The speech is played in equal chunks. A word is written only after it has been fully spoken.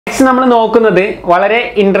Next നമ്മൾ നോക്കുന്നത് വളരെ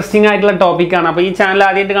ഇൻട്രസ്റ്റിംഗ് ആയിട്ടുള്ള ടോപ്പിക്കാണ്. അപ്പോൾ ഈ ചാനൽ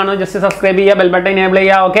ആദ്യമായിട്ട് കാണുമ്പോൾ ജസ്റ്റ് സബ്സ്ക്രൈബ് ചെയ്യുക, ബെൽ ബട്ടൺ എനേബിൾ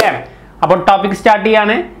ചെയ്യുക. ഓക്കെ, അപ്പോൾ ടോപ്പിക് സ്റ്റാർട്ട്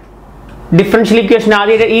ചെയ്യാണ്. ഡിഫറൻഷ്യൽ ഇക്വേഷൻ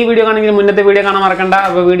ആദ്യമായിട്ട് ഈ വീഡിയോ കാണുമെങ്കിൽ മുന്നത്തെ വീഡിയോ കാണാൻ മറക്കണ്ട.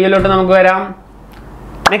 അപ്പോൾ വീഡിയോയിലോട്ട് നമുക്ക് വരാം.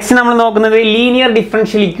 നെക്സ്റ്റ് നമ്മൾ നോക്കുന്നത് ലീനിയർ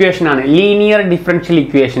ഡിഫറൻഷ്യൽ ഇക്വേഷൻ ആണ്. Linear differential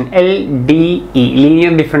equation, LDE,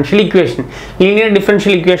 linear differential equation. Linear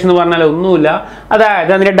differential equation എന്ന് പറഞ്ഞാൽ ഒന്നുമില്ല,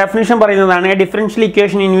 അതായത് അതിന്റെ ഡെഫിനിഷൻ പറയുന്നതാണ് differential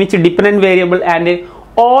equation in which dependent variable and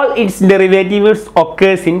all its derivatives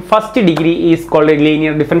occurs in first degree is called a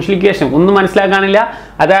linear differential equation. ഒന്നും മനസ്സിലാക്കാനില്ല,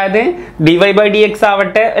 അതായത് dy by dx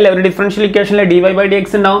ആവട്ടെ അല്ലെ, ഒരു ഡിഫറൻഷ്യൽ ഇക്വേഷനിൽ dy by dx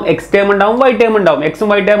ഉണ്ടാവും, x ടേം ഉണ്ടാവും, y ടേം ഉണ്ടാവും. x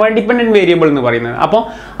ഉം y ടേം ആണ് ഡിപെൻഡന്റ് വേരിയബിൾ എന്ന് പറയുന്നത്. അപ്പോൾ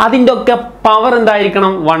അതിന്റെ ഒക്കെ പവർ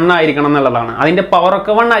എന്തായിരിക്കണം? 1 ആയിരിക്കണം എന്നുള്ളതാണ്. അതിന്റെ പവർ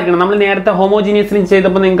ഒക്കെ 1 ആയിരിക്കണം. നമ്മൾ നേരത്തെ ഹോമോജീനിയസിൽ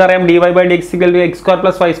ചെയ്തപ്പോൾ നിങ്ങൾക്ക് അറിയാം dy by dx = x²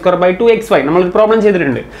 + y² / 2xy നമ്മൾ ഒരു പ്രോബ്ലം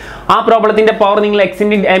ചെയ്തിട്ടുണ്ട്. ആ പ്രോബ്ലത്തിന്റെ പവർ നിങ്ങൾ x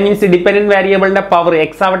മീൻസ് ഡിപെൻഡന്റ് വേരിയബിളിന്റെ പവർ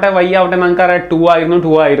x ആവട്ടെ y ആവട്ടെ നമുക്ക് അറിയാം 2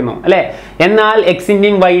 ആയിരുന്നു അല്ലെ. എന്നാൽ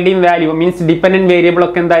എക്സിന്റെയും വൈയുടെയും വാല്യൂ മീൻസ് ഡിപെൻഡന്റ് വേരിയബിൾ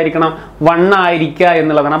ഒക്കെ എന്തായിരിക്കണം? 1 ആയിരിക്കുക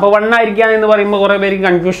എന്നുള്ളതാണ്. അപ്പോൾ 1 ആയിരിക്കുക എന്ന് പറയുമ്പോൾ കുറെ പേർക്ക്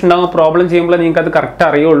കൺഫ്യൂഷൻ ഉണ്ടാകും. പ്രോബ്ലം ചെയ്യുമ്പോൾ നിങ്ങൾക്ക് അത് കറക്റ്റ്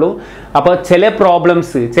അറിയുള്ളൂ. അപ്പോൾ ചില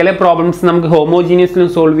പ്രോബ്ലംസ് നമുക്ക് ഹോമോജീനിയസിലും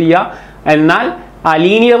സോൾവ് ചെയ്യാം, എന്നാൽ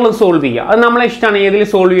ലീനിയറിലും സോൾവ് ചെയ്യുക. അത് നമ്മളെ ഇഷ്ടമാണ് ഏതിൽ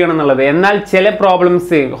സോൾവ് ചെയ്യണം എന്നുള്ളത്. എന്നാൽ ചില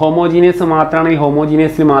പ്രോബ്ലംസ് ഹോമോജീനിയസ് മാത്രമാണെങ്കിൽ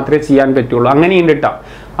ഹോമോജീനിയസിൽ മാത്രമേ ചെയ്യാൻ പറ്റുള്ളൂ. അങ്ങനെയുണ്ട് കേട്ടോ.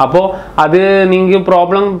 അപ്പോൾ അത് നിങ്ങൾക്ക്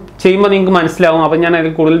പ്രോബ്ലം ചെയ്യുമ്പോൾ നിങ്ങൾക്ക് മനസ്സിലാവും. അപ്പോൾ ഞാൻ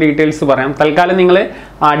അതിൽ കൂടുതൽ ഡീറ്റെയിൽസ് പറയാം. തൽക്കാലം നിങ്ങൾ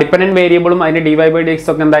ഡിപെൻഡന്റ് വേരിയബിളും അതിന്റെ dy by dx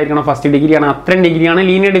ഒക്കെ എന്തായിരിക്കണം? ഫസ്റ്റ് ഡിഗ്രിയാണ്. അത്രയും ഡിഗ്രിയാണ്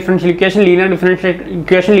ലീനിയർ ഡിഫറൻഷ്യൽ ഇക്വേഷൻ.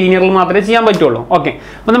 ലീനിയറിൽ മാത്രമേ ചെയ്യാൻ പറ്റുള്ളൂ. ഓക്കെ,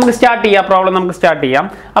 അപ്പോൾ നമുക്ക് സ്റ്റാർട്ട് ചെയ്യാം. പ്രോബ്ലം നമുക്ക് സ്റ്റാർട്ട് ചെയ്യാം.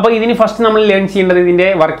 അപ്പോൾ ഇതിന് ഫസ്റ്റ് നമ്മൾ ലേൺ ചെയ്യേണ്ടത് ഇതിന്റെ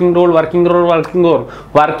വർക്കിംഗ് റൂൾ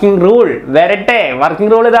വരട്ടെ.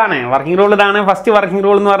 വർക്കിംഗ് റൂൾ ഇതാണ്. ഫസ്റ്റ് വർക്കിംഗ്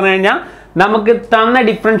റൂൾ എന്ന് പറഞ്ഞു കഴിഞ്ഞാൽ നമുക്ക് തന്ന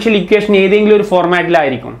ഡിഫറൻഷ്യൽ ഇക്വേഷൻ ഏതെങ്കിലും ഒരു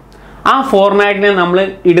ഫോർമാറ്റിലായിരിക്കും. ആ ഫോർമാറ്റിനെ നമ്മൾ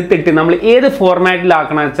എടുത്തിട്ട് നമ്മൾ ഏത്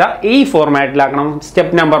ഫോർമാറ്റിലാക്കണം വെച്ചാൽ ഈ ഫോർമാറ്റിലാക്കണം.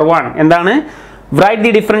 സ്റ്റെപ്പ് നമ്പർ 1 എന്താണ്? Right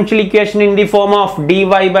the differential equation in the form of dy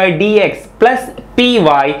by dx plus py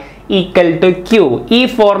equal to q. ഈ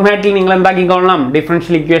ഫോർമാറ്റിൽ നിങ്ങൾ എന്താക്കിക്കൊള്ളണം?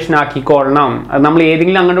 Differential equation ആക്കിക്കൊള്ളണം. അത് നമ്മൾ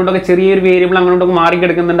ഏതെങ്കിലും അങ്ങോട്ടൊക്കെ ചെറിയൊരു വേരിയബിൾ അങ്ങോട്ടൊക്കെ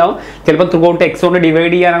മാറിക്കിടക്കുന്നുണ്ടാവും. ചിലപ്പോൾ ത്രൂ ഔട്ട് x കൊണ്ട്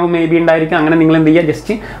ഡിവൈഡ് ചെയ്യാനാവും മേ ബി ഉണ്ടായിരിക്കും. അങ്ങനെ നിങ്ങൾ എന്ത് ചെയ്യുക?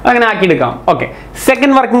 ജസ്റ്റ് അങ്ങനെ ആക്കിയെടുക്കാം. ഓക്കെ,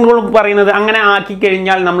 സെക്കൻഡ് വർക്കിംഗ് റൂൾ പറയുന്നത് അങ്ങനെ ആക്കി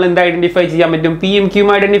കഴിഞ്ഞാൽ നമ്മൾ എന്താ ഐഡന്റിഫൈ ചെയ്യാൻ പറ്റും? പിയും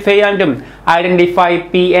ക്യൂയും ഐഡന്റിഫൈ ചെയ്യാൻ പറ്റും. Identify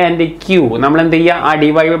P and Q. നമ്മൾ എന്ത് ചെയ്യുക? ആ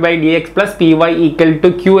dy by dx plus py equal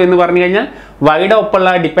to q എന്ന് പറഞ്ഞു കഴിഞ്ഞാൽ വൈഡ് ഒപ്പമുള്ള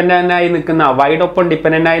ഡിപെൻഡന്റ് ആയി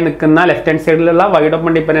നിൽക്കുന്ന ലെഫ്റ്റ് ഹാൻഡ് സൈഡിലുള്ള വൈഡ്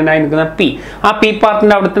ഒപ്പം ഡിപെൻഡന്റ് ആയി നിൽക്കുന്ന പി. ആ പി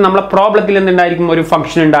പാർട്ടിന്റെ അവിടുത്തെ നമ്മളെ പ്രോബ്ലത്തിൽ എന്തുണ്ടായിരിക്കും? ഒരു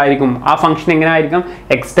ഫംഗ്ഷൻ ഉണ്ടായിരിക്കും. ആ ഫംഗ്ഷൻ എങ്ങനെ ആയിരിക്കും?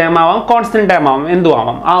 എക്സ് ടൈം ആവാം, കോൺസ്റ്റന്റ് ടൈം ആവാം, എന്തും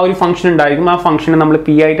ആവാം. ആ ഒരു ഫംഗ്ഷൻ ഉണ്ടായിരിക്കും. ആ ഫംഗ്ഷനെ നമ്മൾ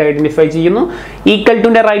പി ആയിട്ട് ഐഡന്റിഫൈ ചെയ്യുന്നു. ഈക്വൽ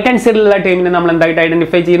ടുന്റെ റൈറ്റ് ഹാൻഡ് സൈഡിലുള്ള ടൈമിനെ നമ്മൾ എന്തായിട്ട്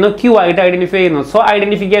ഐഡന്റിഫൈ ചെയ്യുന്നു? ക്യൂ ആയിട്ട് ഐഡന്റിഫൈ ചെയ്യുന്നു. So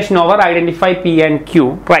identification over identify P and Q.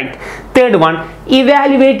 Right. Third one,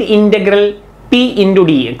 evaluate integral p into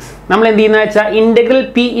dx. നമ്മൾ എന്ത് ചെയ്യുന്നത് വെച്ചാൽ ഇന്റഗ്രൽ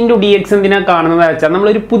p into dx എന്തിനാ കാണുന്നത് വെച്ചാൽ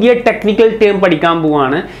നമ്മളൊരു പുതിയ ടെക്നിക്കൽ ടേം പഠിക്കാൻ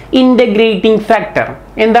പോവാണ്. Integrating factor.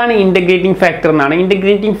 എന്താണ് ഇന്റഗ്രേറ്റിംഗ് ഫാക്ടർ എന്നാണ്?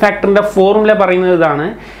 ഇന്റഗ്രേറ്റിംഗ് ഫാക്ടറിന്റെ ഫോർമുല പറയുന്നത് ഇതാണ്,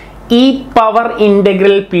 e power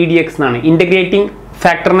integral p dx എന്നാണ്. ഇന്റഗ്രേറ്റിംഗ്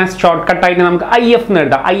ഫാക്ടറിനെ ഷോർട്ട് കട്ട് ആയിട്ട് നമുക്ക് IF എന്ന്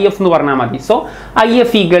എഴുതാം. IF എന്ന് പറഞ്ഞാൽ മതി. So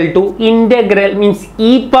IF equal to integral means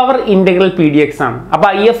e power integral P D X ആണ്. അപ്പോൾ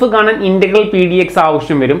IF കാണാൻ ഇന്റഗ്രൽ പി ഡി എക്സ്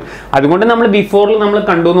ആവശ്യം വരും. അതുകൊണ്ട് നമ്മൾ ബിഫോറിൽ നമ്മൾ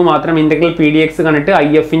കണ്ടുവെന്ന് മാത്രം ഇന്റഗ്രൽ പി ഡി എക്സ് കണ്ടിട്ട്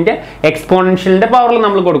IFന്റെ എക്സ്പോണൻഷ്യലിന്റെ പവറിൽ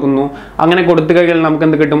നമ്മൾ കൊടുക്കുന്നു. അങ്ങനെ കൊടുത്തു കഴിഞ്ഞാൽ നമുക്ക്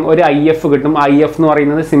എന്ത് കിട്ടും? ഒരു IF കിട്ടും. IF എന്ന്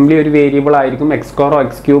പറയുന്നത് സിംപ്ലി ഒരു വേരിയബിൾ ആയിരിക്കും. x²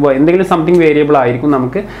 x³ എന്തെങ്കിലും സംതിങ് വേരിയബിൾ ആയിരിക്കും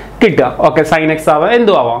നമുക്ക് കിട്ടുക. ഓക്കെ, സൈൻ എക്സ് ആവാം,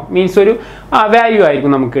 എന്തും ആവാം, മീൻസ് ഒരു വാല്യൂ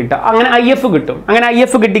ആയിരിക്കും നമുക്ക് കിട്ടുക. അങ്ങനെ IF കിട്ടും. അങ്ങനെ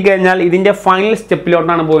IF കിട്ടിക്കഴിഞ്ഞാൽ ഇതിന്റെ ഫൈനൽ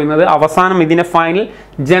സ്റ്റെപ്പിലോട്ടാണ് പോകുന്നത്. അവസാനം ഇതിന്റെ ഫൈനൽ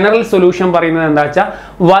ജനറൽ സൊല്യൂഷൻ പറയുന്നത് എന്താ വെച്ചാൽ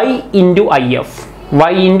y into IF.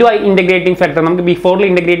 y into integrating factor. നമുക്ക് ബിഫോറിൽ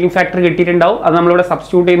ഇന്റഗ്രേറ്റിംഗ് ഫാക്ടർ കിട്ടിയിട്ടുണ്ടാവും. അത് നമ്മളിവിടെ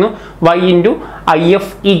സബ്സ്റ്റിറ്റ്യൂട്ട് ചെയ്യുന്നു. y into IF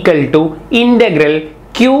equal to integral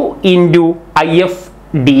q into IF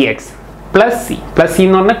dx plus C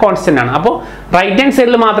എന്ന് പറഞ്ഞാൽ കോൺസ്റ്റന്റ് ആണ്. അപ്പോൾ റൈറ്റ് ഹാൻഡ്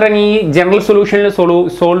സൈഡിൽ മാത്രമേ ഈ ജനറൽ സൊല്യൂഷനിൽ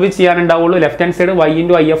solve ചെയ്യാനുണ്ടാവുള്ളൂ. Left hand side y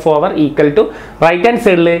into IF over equal to right hand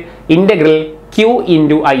സൈഡിൽ ഇന്റഗ്രൽ q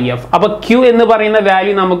into IF. അപ്പോൾ q എന്ന് പറയുന്ന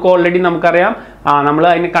വാല്യൂ നമുക്ക് ഓൾറെഡി നമുക്കറിയാം. നമ്മൾ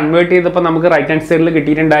അതിനെ കൺവേർട്ട് ചെയ്തപ്പോൾ നമുക്ക് റൈറ്റ് ഹാൻഡ് സൈഡിൽ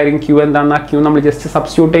കിട്ടിയിട്ടുണ്ടായിരിക്കും q എന്താണെന്ന്. ആ q നമ്മൾ ജസ്റ്റ്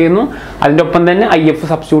സബ്സ്റ്റിറ്റ്യൂട്ട് ചെയ്യുന്നു. അതിൻ്റെ ഒപ്പം തന്നെ IF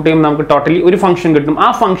സബ്സ്റ്റിറ്റ്യൂട്ട് ചെയ്യുമ്പോൾ നമുക്ക് ടോട്ടലി ഒരു ഫംഗ്ഷൻ കിട്ടും. ആ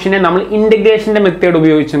ഫംഗ്ഷനെ നമ്മൾ ഇന്റഗ്രേഷന്റെ മെത്തേഡ്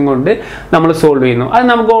ഉപയോഗിച്ചും കൊണ്ട് നമ്മൾ സോൾവ് ചെയ്യുന്നു. അത്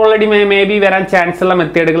നമുക്ക് ഓൾറെഡി മേ ബി വരാൻ ചാൻസ് ഉള്ള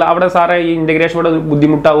മെത്തേഡുകൾ. അവിടെ സാറേ ഈ ഇന്റഗ്രേഷൻ ഇവിടെ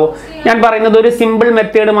ബുദ്ധിമുട്ടാവോ? ഞാൻ പറയുന്നത് ഒരു സിമ്പിൾ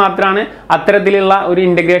മെത്തേഡ് മാത്രമാണ് അത്തരത്തിലുള്ള ഒരു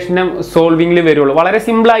ഇന്റഗ്രേഷന്റെ സോൾവിംഗിൽ വരുള്ളൂ. വളരെ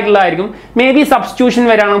സിമ്പിൾ ആയിട്ടുള്ളതായിരിക്കും. മേ ബി സബ്സ്റ്റിറ്റ്യൂഷൻ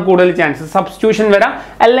വരാനാണ് കൂടുതൽ ചാൻസ്. സബ്സ്റ്റിറ്റ്യൂഷൻ വരാം,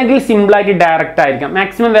 അല്ലെങ്കിൽ സിമ്പിൾ ആയിട്ട് ഡയറക്റ്റ് ആയിരിക്കാം.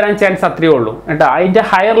 മാക്സിമം വരാൻ ചാൻസ് അത്രയേ ഉള്ളൂ. കേട്ടോ. അതിൻ്റെ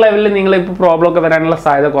ഹയർ ലെവലിൽ നിങ്ങൾ ഇപ്പോൾ പ്രോബ്ലം ഒക്കെ വരാനുള്ള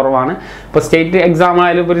സാധ്യത കുറവാണ്. ഇപ്പോൾ സ്റ്റേറ്റ് എക്സാം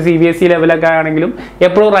ആയാലും ഇപ്പോൾ ഒരു CBSE ലെവലൊക്കെ ആണെങ്കിലും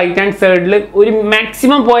എപ്പോഴും റൈറ്റ് ഹാൻഡ് സൈഡിൽ ഒരു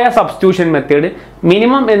മാക്സിമം പോയ സബ്സ്റ്റിറ്റ്യൂഷൻ മെത്തേഡ്,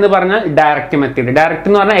 മിനിമം എന്ന് പറഞ്ഞാൽ ഡയറക്റ്റ് മെത്തേഡ്. ഡയറക്റ്റ്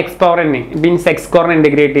എന്ന് പറഞ്ഞാൽ X power N means X സ്ക്വയറിനെ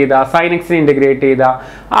integrate ചെയ്ത, സൈൻ എക്സിനെ ഇൻറ്റഗ്രേറ്റ് ചെയ്ത,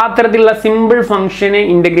 അത്തരത്തിലുള്ള സിമ്പിൾ ഫംഗ്ഷനെ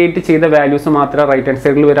ഇൻറ്റഗ്രേറ്റ് ചെയ്ത വാല്യൂസ് മാത്രമേ റൈറ്റ് ഹാൻഡ്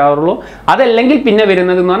സൈഡിൽ വരാറുള്ളൂ. അതല്ലെങ്കിൽ പിന്നെ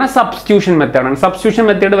വരുന്നത് എന്ന് പറഞ്ഞാൽ സബ്സ്റ്റിറ്റ്യൂഷൻ മെത്തേഡാണ്. സബ്സ്റ്റിറ്റ്യൂഷൻ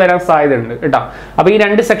മെത്തേഡ് വരാൻ സാധ്യതയുണ്ട് കേട്ടോ. അപ്പോൾ ഈ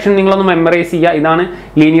രണ്ട് സെക്ഷൻ നിങ്ങളൊന്ന് മെമ്മറൈസ് ചെയ്യുക. ഇതാണ്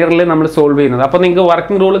ലീനിയറിൽ നമ്മൾ സോൾവ് ചെയ്യുന്നത്. അപ്പോൾ നിങ്ങൾക്ക്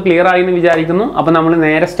വർക്കിംഗ് റൂൾ ക്ലിയർ ആയി എന്ന് വിചാരിക്കുന്നു. അപ്പോൾ നമ്മൾ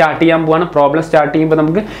നേരെ സ്റ്റാർട്ട് ചെയ്യാൻ പോവാണ്. പ്രോബ്ലം സ്റ്റാർട്ട് ചെയ്യുമ്പോൾ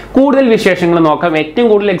നമുക്ക് കൂടുതൽ വിശേഷങ്ങൾ നോക്കാം. ഏറ്റവും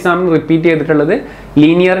കൂടുതൽ എക്സാമിന് റിപ്പീറ്റ് ചെയ്തിട്ടുള്ളത്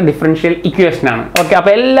ലീനിയർ ഡിഫറൻഷ്യൽ ഇക്വേഷൻ ആണ്. ഓക്കെ,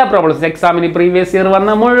 അപ്പോൾ എല്ലാ പ്രോബ്ലംസും എക്സാമിന് പ്രീവിയസ് ഇയർ വന്ന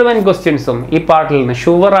മുഴുവൻ ക്വസ്റ്റ്യൻസും ഈ പാർട്ടിൽ നിന്ന്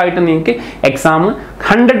ഷുവറായിട്ട് നിങ്ങൾക്ക് എക്സാം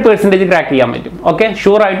 100% ക്രാക്ക് ചെയ്യാൻ പറ്റും. ഓക്കെ,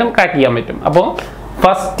 ഷുവറായിട്ടും ക്രാക്ക് ചെയ്യാൻ പറ്റും. അപ്പോൾ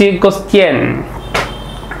ഫസ്റ്റ്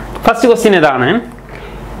ക്വസ്റ്റ്യൻ ഇതാണ്.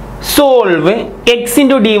 Solve x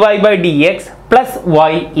into dy by dx plus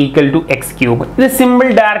y equal to x cube. ഇത് സിമ്പിൾ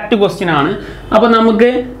ഡയറക്റ്റ് ക്വസ്റ്റ്യൻ ആണ്. അപ്പോൾ നമുക്ക്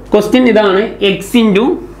ക്വസ്റ്റ്യൻ ഇതാണ്. x into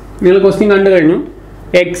നിങ്ങൾ ക്വസ്റ്റ്യൻ കണ്ടു കഴിഞ്ഞു.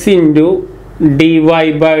 x into dy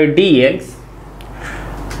by dx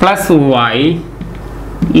plus y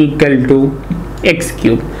equal to x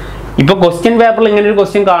cube. ഇപ്പോൾ ക്വസ്റ്റ്യൻ പേപ്പറിൽ ഇങ്ങനെ ഒരു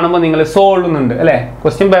ക്വസ്റ്റ്യൻ കാണുമ്പോൾ നിങ്ങൾ സോൾവ് ചെയ്യുന്നുണ്ട് അല്ലേ?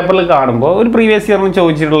 ക്വസ്റ്റ്യൻ പേപ്പറിൽ കാണുമ്പോൾ ഒരു പ്രീവിയസ് ഇയറിന്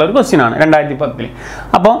ചോദിച്ചിട്ടുള്ള ഒരു ക്വസ്റ്റ്യൻ ആണ് 2010.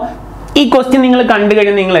 അപ്പോൾ ഈ ക്വസ്റ്റ്യൻ നിങ്ങൾ കണ്ടു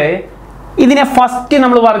കഴിഞ്ഞാൽ നിങ്ങൾ ഇതിനെ ഫസ്റ്റ്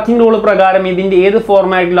നമ്മൾ വർക്കിംഗ് റൂൾ പ്രകാരം ഇതിൻ്റെ ഏത്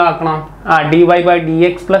ഫോർമാറ്റിലാക്കണം? dy by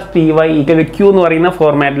dx plus py equal to q എന്ന് പറയുന്ന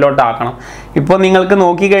ഫോർമാറ്റിലോട്ട് ആക്കണം. ഇപ്പോൾ നിങ്ങൾക്ക്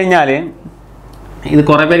നോക്കിക്കഴിഞ്ഞാൽ ഇത്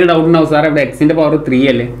കുറേ പേര് ഡൗട്ട് ഉണ്ടാവും, സാർ ഇവിടെ എക്സിൻ്റെ പവർ 3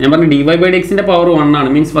 അല്ലേ? ഞാൻ പറഞ്ഞു dy by dxൻ്റെ പവർ 1 ആണ്,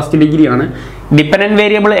 മീൻസ് ഫസ്റ്റ് ഡിഗ്രി ആണ്. ഡിപ്പെൻഡൻറ്റ്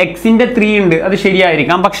വേരിയബിൾ എക്സിൻ്റെ 3 ഉണ്ട്, അത്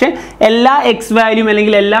ശരിയായിരിക്കാം. പക്ഷേ എല്ലാ എക്സ് വാല്യൂം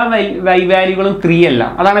അല്ലെങ്കിൽ എല്ലാ വൈ വാല്യൂകളും 3 അല്ല.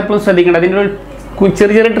 അതാണ് എപ്പോഴും ശ്രദ്ധിക്കേണ്ടത്. അതിൻ്റെ ഒരു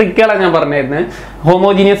ചെറിയ ചെറിയ ട്രിക്കുകളാണ് ഞാൻ പറഞ്ഞിരുന്നത്.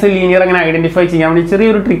 ഹോമോജീനിയസ് ലീനിയർ അങ്ങനെ ഐഡന്റിഫൈ ചെയ്യാൻ വേണ്ടി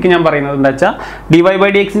ചെറിയൊരു ട്രിക്ക് ഞാൻ പറയുന്നത് എന്താ വെച്ചാൽ dy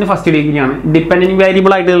by dxന്റെ ഫസ്റ്റ് ഡിഗ്രിയാണ്, ഡിപ്പെൻഡന്റ്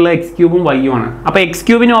വേരിയബിൾ ആയിട്ടുള്ള എക്സ് ക്യൂബും വൈയും ആണ്. അപ്പോൾ എക്സ്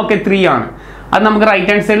ക്യൂബിന് ഓക്കെ 3 ആണ്, അത് നമുക്ക് റൈറ്റ്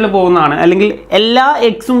ഹാൻഡ് സൈഡിൽ പോകുന്നതാണ്. അല്ലെങ്കിൽ എല്ലാ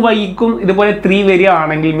എക്സും വൈക്കും ഇതുപോലെ 3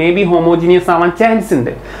 വരികയാണെങ്കിൽ മേ ബി ഹോമോജീനിയസ് ആവാൻ ചാൻസ്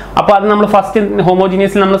ഉണ്ട്. അപ്പോൾ അത് നമ്മൾ ഫസ്റ്റ്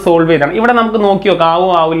ഹോമോജീനിയസിൽ നമ്മൾ സോൾവ് ചെയ്താണ്. ഇവിടെ നമുക്ക് നോക്കി നോക്കാം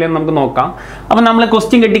ആവില്ല എന്ന് നമുക്ക് നോക്കാം. അപ്പോൾ നമ്മൾ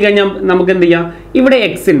ക്വസ്റ്റ്യൻ കിട്ടിക്കഴിഞ്ഞാൽ നമുക്ക് എന്ത് ചെയ്യാം? ഇവിടെ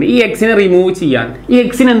എക്സ് ഉണ്ട്, ഈ എക്സിനെ റിമൂവ് ചെയ്യാൻ. ഈ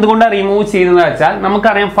എക്സിനെ എന്തുകൊണ്ടാണ് റിമൂവ് ചെയ്യുന്നത് വെച്ചാൽ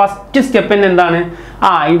നമുക്കറിയാം ഫസ്റ്റ് സ്റ്റെപ്പിന് എന്താണ്?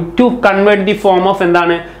 To convert the form of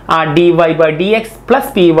എന്താണ്? dy by dx plus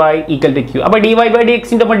py equal to q. അപ്പോൾ dy by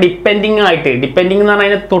dxന്റെ ഒപ്പം ഡിപ്പെൻഡിങ് ആയിട്ട്, ഡിപ്പെൻഡിങ് എന്ന് പറഞ്ഞാൽ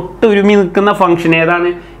അതിനെ തൊട്ട് ഒരുമി നിൽക്കുന്ന ഫംഗ്ഷൻ ഏതാണ്?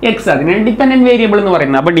 എക്സ്. അതിനാണ് ഡിപ്പെൻഡന്റ് വേരിയബിൾ എന്ന്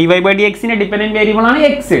പറയുന്നത്. അപ്പോൾ dy by dxന്റെ ഡിപ്പെൻഡന്റ് വേരിയബിൾ ആണ്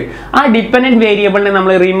എക്സ്. ആ ഡിപ്പെൻഡന്റ് വേരിയബിളിനെ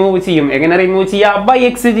നമ്മൾ റിമൂവ് ചെയ്യും. എങ്ങനെ റിമൂവ് ചെയ്യുക? ബൈ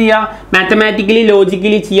എക്സ് ചെയ്യുക, മാത്തമാറ്റിക്കലി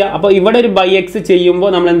ലോജിക്കലി ചെയ്യുക. അപ്പോൾ ഇവിടെ ഒരു ബൈ എക്സ് ചെയ്യുമ്പോൾ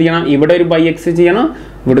നമ്മൾ എന്ത് ചെയ്യണം? ഇവിടെ ഒരു ബൈ എക്സ് ചെയ്യണം,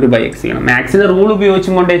 ഇവിടെ ഒരു ബൈ എക്സ് ചെയ്യണം. മാത്സിന്റെ റൂൾ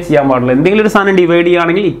ഉപയോഗിച്ചും കൊണ്ടേ ചെയ്യാൻ പാടുള്ളൂ. എന്തെങ്കിലും ഒരു സാധനം ഡിവൈഡ്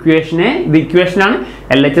ചെയ്യുകയാണെങ്കിൽ ഇക്വേഷനെ, ഇത് ഇക്വേഷനാണ്,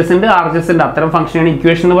 LHS ഉണ്ട്, RHS ഉണ്ട്, അത്തരം ഫംഗ്ഷനാണ്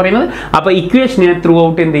ഇക്വേഷൻ എന്ന് പറയുന്നത്. അപ്പോൾ ഇക്വേഷനെ ത്രൂ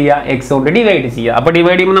ഔട്ട് എന്ത് ചെയ്യുക? എക്സ് കൊണ്ട് ഡിവൈഡ് ചെയ്യുക. അപ്പോൾ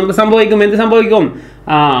ഡിവൈഡ് ചെയ്യുമ്പോൾ നമുക്ക് സംഭവിക്കും, എന്ത് സംഭവിക്കും?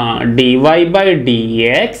 dy by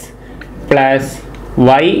dx plus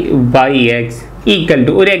y by x equal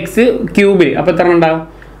to ഒരു എക്സ് ക്യൂബിൽ അപ്പോൾ എത്ര ഉണ്ടാവും?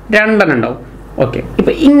 2 ഉണ്ടാവും. ഓക്കെ,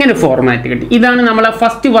 ഇപ്പം ഇങ്ങനെ ഫോർമാറ്റ് കിട്ടി. ഇതാണ് നമ്മളെ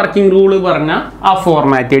ഫസ്റ്റ് വർക്കിംഗ് റൂള് പറഞ്ഞ ആ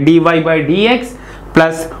format. dy by dx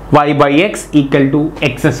plus y by x equal to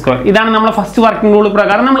X square. ഇതാണ് നമ്മളെ ഫസ്റ്റ് വർക്കിംഗ് റൂൾ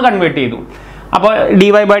പ്രകാരം നമ്മൾ കൺവേർട്ട് ചെയ്തു. അപ്പോൾ dy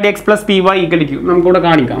by dx plus py equal to q. നമുക്കിവിടെ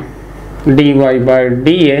കാണിക്കാം dy by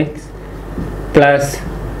dx plus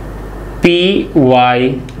py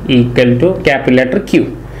equal to capital letter q.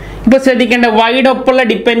 ഇപ്പോൾ ശ്രദ്ധിക്കേണ്ട വൈയുടെ ഒപ്പമുള്ള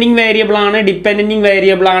ഡിപ്പെൻഡിങ് വേരിയബിൾ ആണ്, ഡിപ്പെൻഡിങ്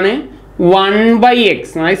വേരിയബിൾ ആണ് 1/x.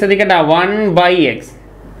 ശ്രദ്ധിക്കട്ടെ, 1/x.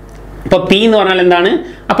 അപ്പോൾ p എന്ന് പറഞ്ഞാൽ എന്താണ്?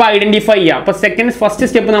 അപ്പോൾ ഐഡന്റിഫൈ ചെയ്യുക. അപ്പോൾ ഫസ്റ്റ്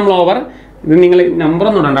സ്റ്റെപ്പ് നമ്മൾ ഓവർ. ഇത് നിങ്ങൾ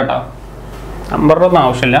നമ്പറൊന്നും ഇടണ്ട കേട്ടോ, നമ്പറൊന്നും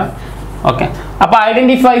ആവശ്യമില്ല. ഓക്കെ, അപ്പോൾ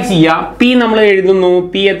ഐഡന്റിഫൈ ചെയ്യുക. p നമ്മൾ എഴുതുന്നു.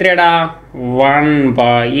 p എത്രയാടാ?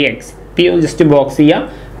 1/x. p just box ചെയ്യുക.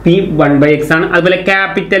 p 1/x ആണ്. അതുപോലെ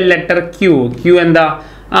ക്യാപിറ്റൽ ലെറ്റർ q എന്താ?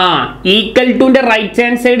 ഈക്വൽ ടുന്റെ റൈറ്റ്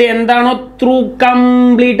ഹാൻഡ് സൈഡ് എന്താണോ ത്രൂ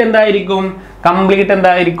കംപ്ലീറ്റ് എന്തായിരിക്കും? കംപ്ലീറ്റ്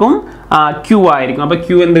എന്തായിരിക്കും? q ആയിരിക്കും. അപ്പോൾ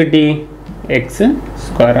q എന്ത് കിട്ടി? X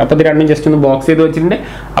square. അപ്പോൾ ഇത് രണ്ടും ജസ്റ്റ് ഒന്ന് ബോക്സ് ചെയ്ത് വെച്ചിട്ടുണ്ട്.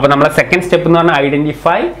 അപ്പോൾ നമ്മളെ സെക്കൻഡ് സ്റ്റെപ്പ് എന്ന് പറഞ്ഞാൽ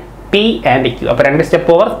ഐഡന്റിഫൈ p ആൻഡ് q. അപ്പോൾ 2 സ്റ്റെപ്പ്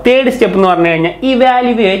ഓവർ. തേർഡ് സ്റ്റെപ്പ് എന്ന് പറഞ്ഞു കഴിഞ്ഞാൽ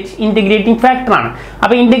ഇവാലുവേറ്റ് ഇന്റഗ്രേറ്റിംഗ് ഫാക്ടർ ആണ്.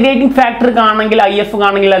 അപ്പോൾ ഇന്റഗ്രേറ്റിംഗ് ഫാക്ടർ കാണണമെങ്കിൽ IF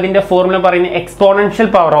കാണണമെങ്കിൽ അതിന്റെ ഫോർമുല പറയുന്നത് exponential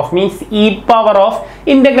power of means e power of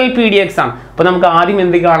integral pdx ആണ്. അപ്പോൾ നമുക്ക് ആദ്യം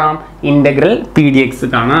എന്ത് കാണാം? ഇന്റഗ്രൽ pdx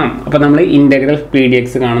കാണാം. അപ്പോൾ നമ്മൾ ഇന്റഗ്രൽ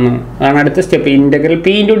pdx കാണുന്നു. അതാണ് അടുത്ത step, integral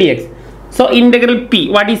p into dx. So integral p,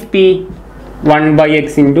 what is p? 1/x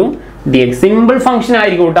into dx. Simple function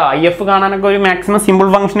ആയിരിക്കും കേട്ടോ. IF കാണാനൊക്കെ ഒരു മാക്സിമം സിമ്പിൾ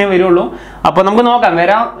ഫംഗ്ഷനേ വരുള്ളൂ. അപ്പോൾ നമുക്ക് നോക്കാം,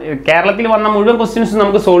 വരാം. കേരളത്തിൽ വന്ന മുഴുവൻ ക്വസ്റ്റ്യൻസ്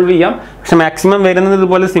നമുക്ക് സോൾവ് ചെയ്യാം. പക്ഷെ മാക്സിമം വരുന്നത്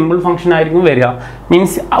ഇതുപോലെ സിമ്പിൾ ഫംഗ്ഷൻ ആയിരിക്കും വരിക.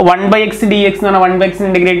 മീൻസ് 1/x dx എന്ന് പറഞ്ഞാൽ 1/x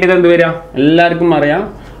ഇൻറ്റഗ്രേറ്റ് ചെയ്ത് എന്ത് വരിക? എല്ലാവർക്കും അറിയാം,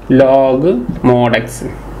 log mod x.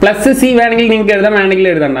 Plus C വേണമെങ്കിൽ നിങ്ങൾക്ക് എഴുതാം, വേണമെങ്കിൽ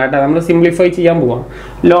എഴുതണ്ട കേട്ടോ. നമ്മൾ സിംപ്ലിഫൈ ചെയ്യാൻ പോവാം.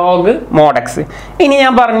 Log mode X. ഇനി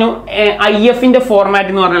ഞാൻ പറഞ്ഞു ഐ എഫിന്റെ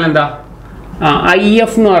ഫോർമാറ്റ് എന്ന് പറഞ്ഞാൽ എന്താ? ഐ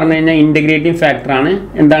എഫ് എന്ന് പറഞ്ഞു കഴിഞ്ഞാൽ ഇൻ്റഗ്രേറ്റിംഗ് ഫാക്ടർ ആണ്.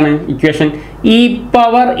 എന്താണ് equation? E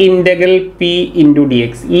power integral P into D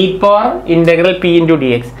X. E power integral P into D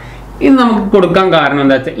X. ഇത് നമുക്ക് കൊടുക്കാൻ കാരണം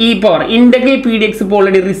എന്താ വെച്ചാൽ E power integral P D X ഇപ്പോൾ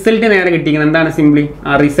ഓൾറെഡി റിസൾട്ട് നേരെ കിട്ടിയിരിക്കുന്നത്. എന്താണ്? സിംപ്ലി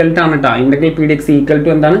ആ റിസൾട്ട് ആണ് കേട്ടോ. Integral P D X equal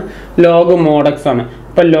to എന്താണ്? ലോഗ് മോഡ് എക്സ് ആണ്.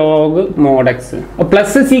 അപ്പോൾ log mode X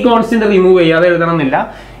plus C constant remove ചെയ്യാതെ എഴുതണമെന്നില്ല.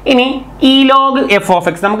 ഇനി E log F of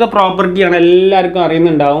X നമുക്ക് പ്രോപ്പർട്ടിയാണ്, എല്ലാവർക്കും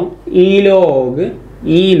അറിയുന്നുണ്ടാവും. ഇ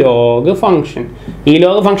ലോഗ്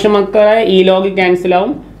ഫംഗ്ഷൻ മക്കളെ ഇ ലോഗ് ക്യാൻസൽ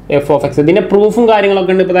ആവും, എഫ് ഓഫ് എക്സ്. ഇതിന്റെ പ്രൂഫും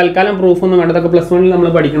കാര്യങ്ങളൊക്കെ ഉണ്ട്. ഇപ്പോൾ തൽക്കാലം പ്രൂഫൊന്നും വേണ്ട, അതൊക്കെ പ്ലസ് വണ്ണിൽ നമ്മൾ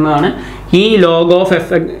പഠിക്കുന്നതാണ്. ഈ ലോഗ് ഓഫ്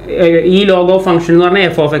ഫംഗ്ഷൻ എന്ന് പറഞ്ഞാൽ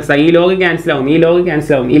എഫ് ഓഫ് എക്സ്. ഈ ലോഗ് ക്യാൻസൽ ആവും, ഈ ലോഗ്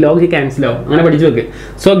ക്യാൻസൽ ആവും, അങ്ങനെ പഠിച്ചു വെക്ക്.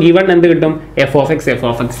 സോ ഗിവൺ എന്ത് കിട്ടും? F of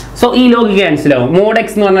X. സോ ഈ ലോഗ് ക്യാൻസൽ ആവും. മോഡ്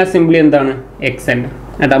എക്സ് എന്ന് പറഞ്ഞാൽ സിംപ്ലി എന്താണ്? എക്സ് എൻ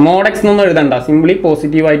കേട്ടോ. മോഡ് എക്സ് എന്നൊന്നും എഴുതണ്ട, സിംപ്ലി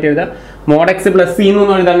പോസിറ്റീവ് ആയിട്ട് എഴുതാം. മോഡ് എക്സ് പ്ലസ് സി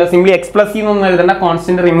എന്നൊന്നും എഴുതണ്ട, സിംപ്ലി എക്സ് പ്ലസ് സി എന്നൊന്നും എഴുതണ്ട.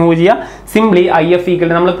 കോൺസ്റ്റന്റ് റിമൂവ് ചെയ്യുക. സിംപ്ലി ഐ എഫ്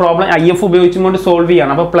ഈക്വൽ നമ്മൾ പ്രോബ്ലം ഐ എഫ് ഉപയോഗിച്ചുകൊണ്ട് സോൾവ്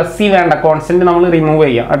ചെയ്യണം. അപ്പോൾ പ്ലസ് സി വേണ്ട, കോൺസ്റ്റന്റ് നമ്മൾ റിമൂവ്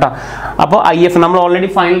ചെയ്യുക കേട്ടോ. അപ്പോൾ ഐ എഫ് നമ്മൾ ഓൾറെഡി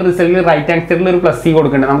ഫൈനൽ റിസൾട്ടിൽ റൈറ്റ് ആൻഡ് സൈഡിൽ ഒരു പ്ലസ് സി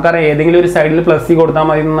കൊടുക്കുന്നുണ്ട്. നമുക്കറിയാം ഏതെങ്കിലും ഒരു സൈഡിൽ പ്ലസ് സി കൊടുത്താൽ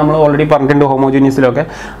മതി എന്ന് നമ്മൾ ഓൾറെഡി പറഞ്ഞിട്ടുണ്ട് ഹോമോജീനിയസിലൊക്കെ.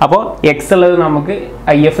 അപ്പോൾ എക്സ് ഉള്ളത് നമുക്ക്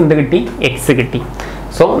ഐ എഫ് എന്ത് കിട്ടി? എക്സ് കിട്ടി.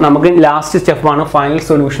 സോ നമുക്ക് ലാസ്റ്റ് സ്റ്റെപ്പാണ് ഫൈനൽ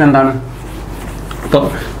സൊല്യൂഷൻ. എന്താണ്? അപ്പോൾ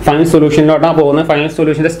ഫൈനൽ സൊല്യൂഷനിലോട്ടാണ് പോകുന്നത്. Final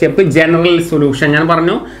സൊല്യൂഷൻ്റെ step general solution. ഞാൻ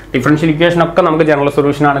പറഞ്ഞു ഡിഫറൻഷ്യൽ ഇക്വേഷൻ ഒക്കെ നമുക്ക് ജനറൽ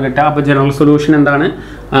സൊല്യൂഷൻ ആണ് കിട്ടുക. അപ്പോൾ ജനറൽ സൊല്യൂഷൻ എന്താണ്?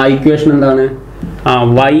 ഇക്വേഷൻ എന്താണ്?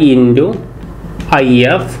 y into I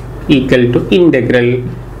F equal to integral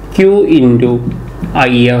Q into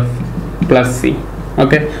I F plus C.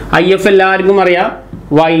 Okay, I F എല്ലാവർക്കും അറിയാം.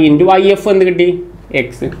 y ഇൻറ്റു ഐ എഫ് എന്ത് കിട്ടി?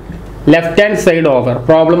 X. Left hand side over,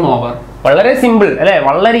 problem over. വളരെ സിമ്പിൾ അല്ലേ,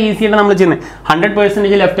 വളരെ easy ആയിട്ട് നമ്മൾ ചെയ്യുന്നത്.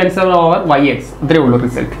 100% left hand side over Y X, അത്രേ ഉള്ളൂ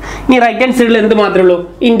റിസൾട്ട്. ഇനി റൈറ്റ് ഹാൻഡ് സൈഡിൽ എന്ത് മാത്രമേ ഉള്ളൂ?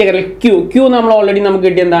 ഇൻ്റഗ്രൽ ക്യൂ നമ്മൾ ഓൾറെഡി നമുക്ക്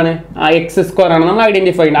കിട്ടിയ എന്താണ്? എക്സ് സ്ക്വയർ ആണ് നമ്മൾ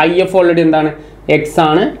ഐഡന്റിഫൈ ചെയ്യുന്നത്. ഐ എഫ് ഓൾറെഡി എന്താണ്? എക്സ്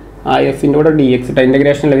ആണ്. ഐ എഫിൻ്റെ കൂടെ ഡി എക്സ് ഇട്ടാൽ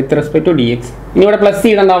integration with respect to D X. ഇനി ഇവിടെ പ്ലസ്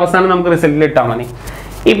ചെയ്യേണ്ട അവസാനം നമുക്ക് റിസൾട്ടിൽ ഇട്ടാൽ മതി.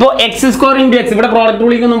 ഇപ്പോൾ എക്സ് സ്ക്വയർ ഇൻറ്റു എക്സ്, ഇവിടെ പ്രോഡക്റ്റ്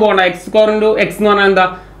റൂളിലേക്കൊന്നും പോകണ്ട. എക്സ് സ്ക്വയർ ഇൻറ്റു എക്സ് എന്ന് പറഞ്ഞാൽ എന്താ?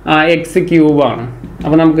 എക്സ് ക്യൂബ് ആണ്.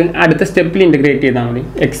 അപ്പോൾ നമുക്ക് അടുത്ത സ്റ്റെപ്പിൽ ഇൻ്റഗ്രേറ്റ് ചെയ്താൽ മതി.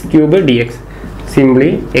 X cube D X. Simply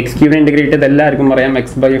X cube integrate ചെയ്ത് എല്ലാവർക്കും പറയാം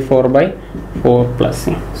x/4/4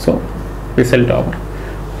 plus. So result over.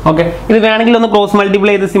 Okay, ഇത് വേണമെങ്കിൽ ഒന്ന് ക്രോസ്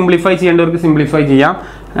മൾട്ടിപ്ലൈ ചെയ്ത് സിംപ്ലിഫൈ ചെയ്യേണ്ടവർക്ക് സിംപ്ലിഫൈ ചെയ്യാം.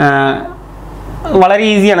 വളരെ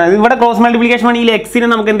ഈസിയാണ്. ഇവിടെ ക്രോസ് മൾട്ടിപ്ലിക്കേഷൻ വേണമെങ്കിൽ എക്സിനെ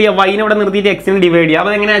നമുക്ക് എന്ത് ചെയ്യാം? വൈനെ ഇവിടെ നിർത്തിയിട്ട് എക്സിനെ ഡിവൈഡ് ചെയ്യാം.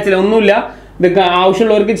 അപ്പോൾ എങ്ങനെയാ വെച്ചാൽ ഒന്നുമില്ല, ഇത്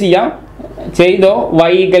ആവശ്യമുള്ളവർക്ക് ചെയ്യാം. ചെയ്തോ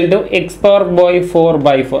y =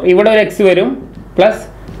 x⁴/4. ഇവിടെ ഒരു എക്സ് വരും പ്ലസ്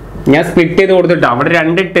ഞാൻ സ്പ്ലിറ്റ് ചെയ്ത് കൊടുത്തിട്ട് അവിടെ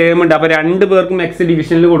രണ്ട് ടേം ഉണ്ട്. അപ്പോൾ രണ്ട് പേർക്കും എക്സ്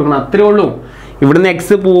ഡിവിഷനിൽ കൊടുക്കണം, അത്രേ ഉള്ളൂ. ഇവിടുന്ന്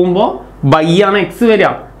എക്സ് പോകുമ്പോൾ ബൈ ആണ് എക്സ് വരിക.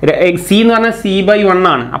 സി എന്ന് പറഞ്ഞാൽ c/1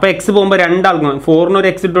 ആണ്. അപ്പോൾ എക്സ് പോകുമ്പോൾ രണ്ടാൾക്കും 4ന് ഒരു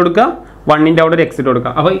എക്സ് ഇട്ട് കൊടുക്കുക, 1ൻ്റെ അവിടെ ഒരു എക്സ് ഇട്ട്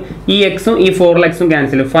കൊടുക്കുക. അപ്പോൾ ഈ എക്സും ഈ 4 എക്സും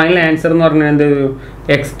ക്യാൻസൽ. ഫൈനൽ ആൻസർ എന്ന് പറഞ്ഞാൽ എന്ത്?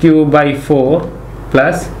 x³/4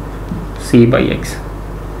 plus c/x.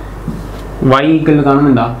 y =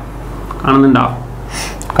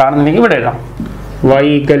 കാണുന്നുണ്ടെങ്കിൽ ഇവിടെ എഴുതാം. y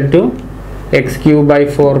 =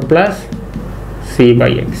 x³/4 plus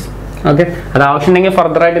c/x. Okay, അത് ആവശ്യമുണ്ടെങ്കിൽ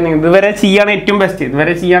ഫർദർ ആയിട്ട് നിങ്ങൾ ഇതുവരെ ചെയ്യുകയാണ് ഏറ്റവും ബെസ്റ്റ്.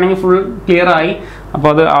 ഇതുവരെ ചെയ്യുകയാണെങ്കിൽ ഫുൾ ക്ലിയർ ആയി. അപ്പോൾ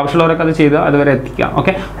അത് ആവശ്യമുള്ളവരൊക്കെ അത് ചെയ്ത് അതുവരെ എത്തിക്കാം.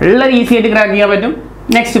 ഓക്കെ, വളരെ ഈസി ആയിട്ട് ക്രാക്ക് ചെയ്യാൻ പറ്റും.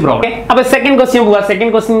 Next problem. അപ്പോൾ സെക്കൻഡ് ക്വസ്റ്റ്യൻ പോവുക.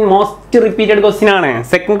 Second question most repeated question ആണ്.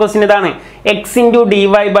 സെക്കൻഡ് ക്വസ്റ്റ്യൻ ഇതാണ്: x ×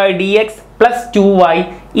 dy/dx + 2y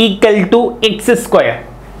 = x².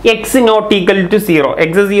 x not equal to 0.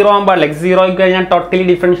 x 0 ആകുമ്പോൾ x 0 ആയി കഴിഞ്ഞാൽ ടോട്ടലി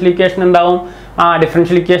ഡിഫറൻഷ്യൽ ഇക്വേഷൻ എന്താവും?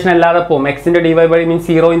 ഡിഫറൻഷ്യൽ ഇക്വേഷൻ അല്ലാതെ പോകും. x × dy/d means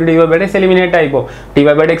 0 × dy/d eliminate ആയി പോകും.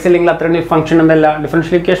 dy/dx അല്ലെങ്കിൽ അത്രയും ഫംഗ്ഷൻ എന്തല്ല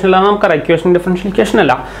ഡിഫറൻഷ്യൽ ഇക്വേഷൻ അല്ല, നമുക്കറിയാം ഇക്വേഷൻ ഡിഫറൻഷ്യൽ ഇക്വേഷൻ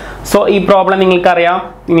അല്ല. സോ ഈ പ്രോബ്ലം നിങ്ങൾക്കറിയാം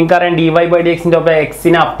dy/dx ഒപ്പം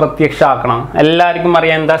എക്സിനെ അപ്രത്യക്ഷമാക്കണം. എല്ലാവർക്കും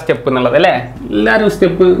അറിയാം എന്താ സ്റ്റെപ്പ് എന്നുള്ളത് അല്ലേ? എല്ലാവരും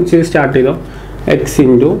സ്റ്റെപ്പ് ചെയ്ത് സ്റ്റാർട്ട് ചെയ്തോ. x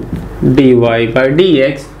 ×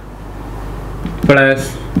 dy/dx plus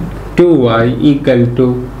 2y =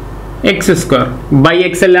 x². By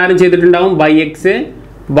X എല്ലാവരും ചെയ്തിട്ടുണ്ടാവും. ബൈ എക്സ്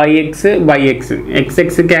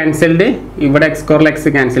x ക്യാൻസൽഡ്, ഇവിടെ x² x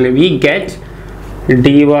cancel. We get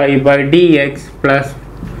dy/dx plus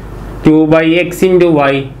 2x ×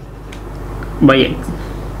 y/x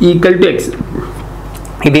 = x.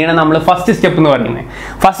 ഇതാണ് നമ്മൾ ഫസ്റ്റ് സ്റ്റെപ്പ് എന്ന് പറയുന്നത്.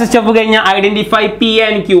 ഫസ്റ്റ് സ്റ്റെപ്പ് കഴിഞ്ഞാൽ identify P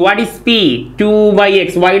and Q. What is P? 2/x.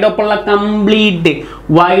 വൈയുടെ ഒപ്പമുള്ള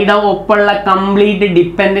കംപ്ലീറ്റ്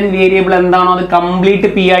ഡിപ്പെൻഡന്റ് വേരിയബിൾ എന്താണോ അത് കംപ്ലീറ്റ്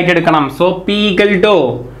പി ആയിട്ട് എടുക്കണം. So p =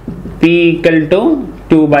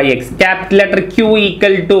 2/x. Capital letter q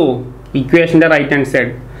 = ഇക്വേഷന്റെ റൈറ്റ് ഹാൻഡ്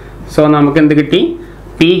സൈഡ്. സോ നമുക്ക് എന്ത് കിട്ടി?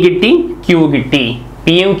 p കിട്ടി, q കിട്ടി.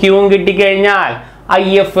 പിയും ക്യൂവും കിട്ടിക്കഴിഞ്ഞാൽ ഐ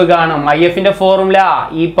എഫ് കാണും. ഐ എഫിന്റെ ഫോർമുല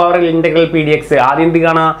e⁻∫pdx. ആദ്യം എന്ത്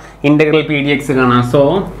കാണാം? ഇന്റഗ്രൽ pdx കാണാം. So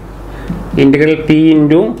integral p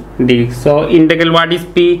into dx. So integral what is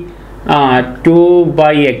p? 2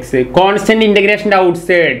 by x. Constant integration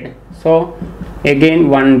outside. So again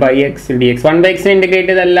 1 by x dx. 1 by x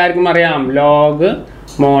integrated എല്ലാവർക്കും അറിയാം log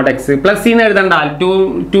mod x plus എന്ന് എഴുതണ്ട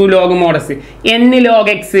 2 log mod x. n log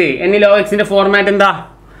x ന്റെ format എന്താ?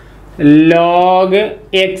 log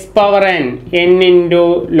x power n into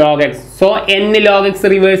log x. So n log x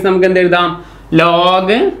reverse നമുക്ക് എന്ത് എഴുതാം? log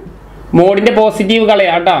മോഡിന്റെ positive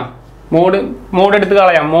കളയാം കേട്ടോ. മോഡ് എടുത്ത്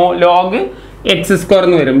കളയാം. log x സ്ക്വയർ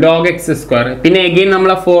എന്ന് വരും. log x square. പിന്നെ അഗൈൻ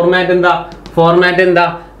നമ്മളെ ഫോർമാറ്റ് എന്താ?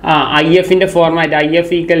 IF ന്റെ format IF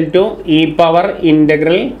equal to e power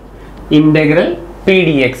integral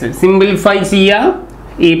pdx. Simplify ചെയ്യുക.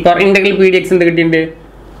 e power integral pdx എന്ത് കിട്ടിയിട്ടുണ്ട്?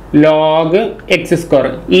 log x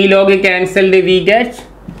square. ഈ log cancelled, we get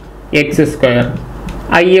x square.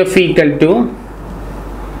 IF equal to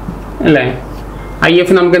അല്ലേ? IF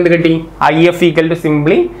നമുക്ക് എന്ത് കിട്ടി? IF equal to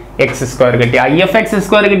simply x square കിട്ടി. IF x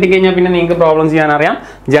square കിട്ടിക്കഴിഞ്ഞാൽ പിന്നെ നിങ്ങൾക്ക് പ്രോബ്ലം ചെയ്യാൻ അറിയാം.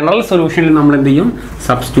 ജനറൽ സൊല്യൂഷനിൽ നമ്മൾ എന്ത് ചെയ്യും?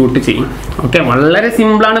 സബ്സ്റ്റിറ്റ്യൂട്ട് ചെയ്യും. ഓക്കെ, വളരെ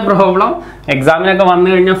സിമ്പിളാണ് പ്രോബ്ലം. എക്സാമിനൊക്കെ വന്നു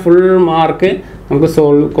കഴിഞ്ഞാൽ ഫുൾ മാർക്ക് നമുക്ക്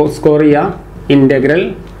സ്കോർ ചെയ്യാം. ഇൻ്റഗ്രൽ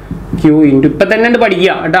q ഇൻറ്റു ഇപ്പം തന്നെ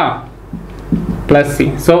പഠിക്കുക കേട്ടോ. Plus C.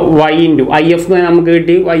 So y into IF നമുക്ക്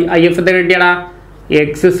കിട്ടി. IF എന്താ കിട്ടിയടാ?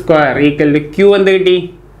 x square equal to q എന്ത് കിട്ടി?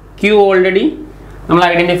 q ഓൾറെഡി നമ്മൾ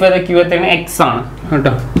ഐഡൻറ്റിഫൈ ചെയ്ത q എത്രയാണ്? x ആണ്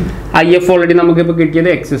കേട്ടോ. IF ഓൾറെഡി നമുക്കിപ്പോൾ കിട്ടിയത്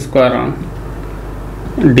x സ്ക്വയർ ആണ്.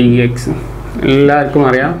 dx എല്ലാവർക്കും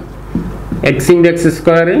അറിയാം. x into x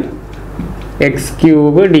square x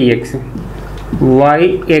cube dx. y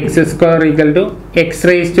x square equal to x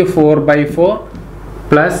raise to 4/4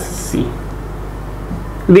 plus c.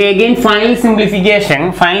 ഇത് അഗൈൻ ഫൈനൽ സിംപ്ലിഫിക്കേഷൻ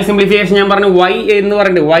ഞാൻ പറഞ്ഞു y എന്ന്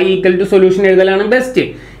പറഞ്ഞിട്ട് y equal to solution എഴുതലാണ് best.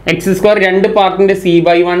 X square രണ്ട് പാർട്ടിന്റെ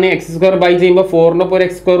c/1 X square by ചെയ്യുമ്പോൾ 4ന്റെ ഒപ്പം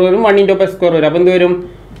X square വരും, 1ന്റെ ഒപ്പം എക്സ് സ്ക്വയർ വരും. അപ്പോൾ എന്ത് വരും?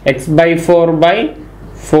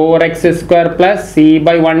 x/4/4x square plus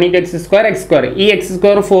c/1 into X square X square. ഈ എക്സ്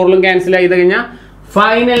സ്ക്വയർ 4ലും ക്യാൻസൽ ചെയ്ത് കഴിഞ്ഞാൽ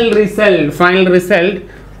final result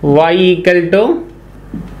y equal to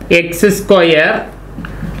X square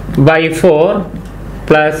by 4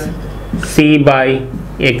 plus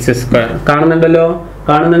c/x square.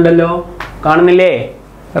 കാണുന്നില്ലേ?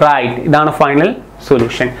 റൈറ്റ്, ഇതാണ് ഫൈനൽ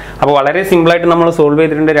സൊല്യൂഷൻ. അപ്പോൾ വളരെ സിമ്പിളായിട്ട് നമ്മൾ സോൾവ്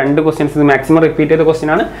ചെയ്തിട്ടുണ്ട്. 2 ക്വസ്റ്റ്യൻസ് മാക്സിമം റിപ്പീറ്റ് ചെയ്ത ക്വസ്റ്റ്യൻ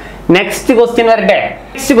ആണ്. നെക്സ്റ്റ് ക്വസ്റ്റ്യൻ വരട്ടെ.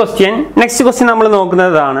 നെക്സ്റ്റ് ക്വസ്റ്റ്യൻ നമ്മൾ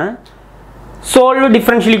നോക്കുന്നതാണ് solve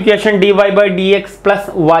differential equation dy/dx plus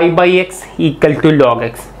y/x equal to log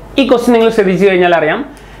x. ഈ ക്വസ്റ്റ്യൻ നിങ്ങൾ ശ്രദ്ധിച്ചു കഴിഞ്ഞാൽ അറിയാം.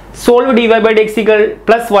 Solve dy/dx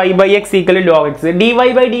plus y/x equal to log x.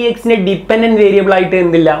 dy/dxന്റെ dependent variable ആയിട്ട്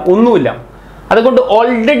എന്തില്ല? ഒന്നുമില്ല. അതുകൊണ്ട്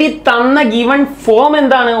ഓൾറെഡി തന്ന ഗിവൺ ഫോം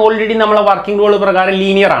എന്താണ്? ഓൾറെഡി നമ്മളെ വർക്കിംഗ് റൂൾ പ്രകാരം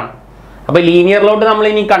ലീനിയർ ആണ്. അപ്പോൾ ലീനിയറിലോട്ട് നമ്മൾ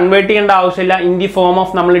ഇനി കൺവേർട്ട് ചെയ്യേണ്ട ആവശ്യമില്ല. ഇൻ ദി ഫോം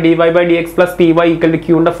ഓഫ് നമ്മൾ dy/dx plus py equal to q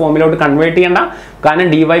ഫോമിലോട്ട് convert ചെയ്യേണ്ട. കാരണം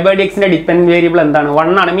dy/dxന്റെ ഡിപ്പെൻഡന്റ് വേരിയബിൾ എന്താണ്?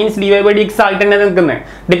 1 ആണ്. മീൻസ് dy/dx ആയിട്ട് തന്നെ നിൽക്കുന്നത്.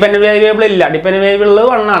 ഡിപ്പെൻഡന്റ് വേരിയബിൾ ഇല്ല. ഡിപ്പെൻഡന്റ് വേരിയബിൾ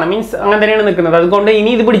 1 ആണ്. മീൻസ് അങ്ങനെ തന്നെയാണ് നിൽക്കുന്നത്. അതുകൊണ്ട്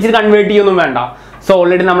ഇനി ഇത് പിടിച്ച് കൺവേർട്ട് ചെയ്യൊന്നും വേണ്ട. സോ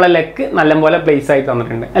ഓൾറെഡി നമ്മളെ ലെക്ക് നല്ലപോലെ പ്ലേസ് ആയി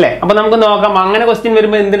തന്നിട്ടുണ്ട് അല്ലേ? അപ്പോൾ നമുക്ക് നോക്കാം. അങ്ങനെ ക്വസ്റ്റ്യൻ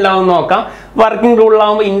വരുമ്പോൾ എന്തുണ്ടാവും നോക്കാം. വർക്കിംഗ്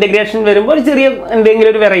റൂളിലാവുമ്പോൾ ഇൻറ്റഗ്രേഷൻ വരുമ്പോൾ ഒരു ചെറിയ എന്തെങ്കിലും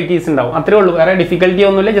ഒരു വെറൈറ്റീസ് ഉണ്ടാവും. അത്രേ ഉള്ളൂ. വേറെ ഡിഫിക്കൽറ്റി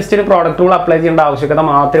ഒന്നുമില്ല. ജസ്റ്റ് ഒരു പ്രോഡക്റ്റ് റൂൾ അപ്ലൈ ചെയ്യേണ്ട ആവശ്യകത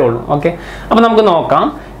മാത്രമേ ഉള്ളൂ. ഓക്കെ, അപ്പോൾ നമുക്ക് നോക്കാം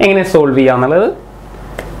എങ്ങനെ സോൾവ് ചെയ്യാന്നുള്ളത്.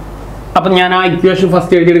 അപ്പം ഞാൻ ആ ഇക്വേഷൻ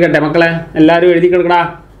ഫസ്റ്റ് എഴുതിയെടുക്കട്ടെ മക്കളെ. എല്ലാവരും എഴുതി കിടക്കടാ.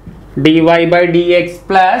 dy/dx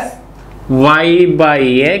plus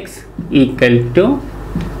y/x equal to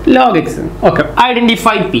log x. Okay,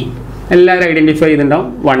 identify p. എല്ലാവരും ഐഡൻറ്റിഫൈ ചെയ്തിട്ടുണ്ടാവും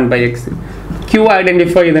 1/x. q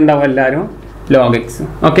ഐഡൻറ്റിഫൈ ചെയ്തിട്ടുണ്ടാവും എല്ലാവരും log x.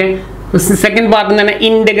 Okay, second part തന്നെ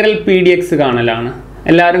ഇൻ്റഗ്രൽ pdx കാണലാണ്.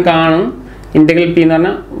 എല്ലാവരും കാണും. ഇൻ്റഗ്രൽ p എന്ന്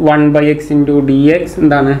പറഞ്ഞാൽ 1/x ഇൻറ്റു dx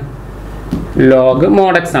എന്താണ്? log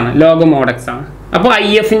mod x ആണ്. അപ്പോൾ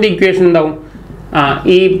IFൻ്റെ ഇക്വേഷൻ എന്താവും?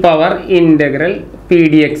 e പവർ ഇൻ്റഗ്രൽ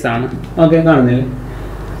pdx ആണ്. ഓക്കെ, കാണുന്നില്ലേ?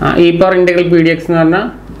 e പവർ ഇൻ്റഗ്രൽ pdx എന്ന് പറഞ്ഞാൽ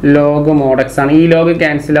log mod x ആണ്. ഈ log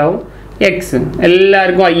ക്യാൻസൽ ആവും. x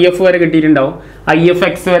എല്ലാവർക്കും IF വരെ കിട്ടിയിട്ടുണ്ടാവും.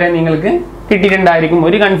 IF(x) വരെ നിങ്ങൾക്ക് കിട്ടിയിട്ടുണ്ടായിരിക്കും.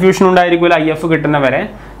 ഒരു കൺഫ്യൂഷൻ ഉണ്ടായിരിക്കില്ല IF കിട്ടുന്ന വരെ.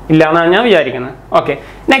 ഇല്ല എന്നാണ് ഞാൻ വിചാരിക്കുന്നത്. ഓക്കെ,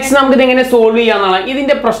 നെക്സ്റ്റ് നമുക്ക് ഇതെങ്ങനെ സോൾവ് ചെയ്യാന്നാണ്.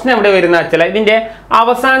 ഇതിന്റെ പ്രശ്നം എവിടെ വരുന്ന വെച്ചാൽ ഇതിന്റെ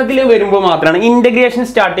അവസാനത്തിൽ വരുമ്പോൾ മാത്രമാണ്, ഇന്റഗ്രേഷൻ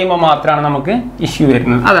സ്റ്റാർട്ട് ചെയ്യുമ്പോൾ മാത്രമാണ് നമുക്ക് ഇഷ്യൂ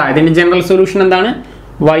വരുന്നത്. അതായത് ഇതിന്റെ ജനറൽ സൊല്യൂഷൻ എന്താണ്?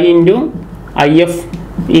 y into IF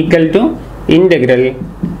equal to integral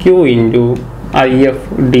q into IF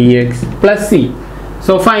dx plus c.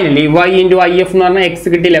 So finally y into IF എന്ന് പറഞ്ഞാൽ x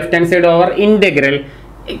കിട്ടി. Left hand side over integral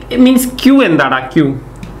means q എന്താടാ?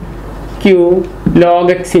 q log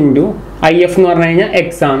x into IF എന്ന് പറഞ്ഞു കഴിഞ്ഞാൽ x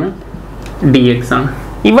ആണ്, dx ആണ്.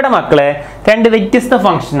 ഇവിടെ മക്കളെ രണ്ട് വ്യത്യസ്ത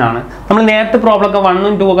ഫംഗ്ഷൻ ആണ്. നമ്മൾ നേരത്തെ പ്രോബ്ലം ഒക്കെ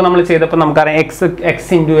 1ഉം 2 ഒക്കെ നമ്മൾ ചെയ്തപ്പോൾ നമുക്കറിയാം x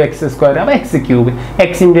into x², അപ്പോൾ x³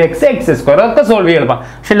 x into x² ഒക്കെ സോൾവ് ചെയ്യാൻ എളുപ്പം.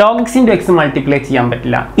 പക്ഷെ log x into x multiply ചെയ്യാൻ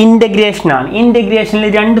പറ്റില്ല. ഇന്റഗ്രേഷൻ ആണ്. ഇന്റഗ്രേഷനിൽ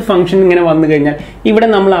രണ്ട് ഫംഗ്ഷൻ ഇങ്ങനെ വന്നു കഴിഞ്ഞാൽ ഇവിടെ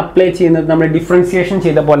നമ്മൾ അപ്ലൈ ചെയ്യുന്നത് നമ്മൾ ഡിഫറൻസിയേഷൻ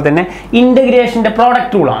ചെയ്ത പോലെ തന്നെ ഇന്റഗ്രേഷന്റെ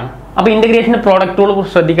പ്രോഡക്റ്റ് റൂൾ ആണ്. അപ്പോൾ ഇന്റഗ്രേഷന്റെ പ്രോഡക്റ്റ് റൂൾ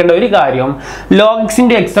ശ്രദ്ധിക്കേണ്ട ഒരു കാര്യം, log x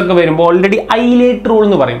into x ഒക്കെ വരുമ്പോൾ ഓൾറെഡി ഐലേറ്റ് റൂൾ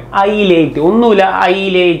എന്ന് പറയും. ഐലേറ്റ് ഒന്നുമില്ല,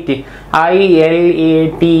 ഐലേറ്റ്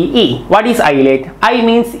ILATE. What is ഐലേറ്റ്? I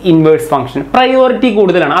means inverse function. Priority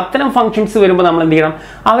കൂടുതലാണ്. അത്തരം ഫംഗ്ഷൻസ് വരുമ്പോൾ നമ്മൾ എന്ത് ചെയ്യണം?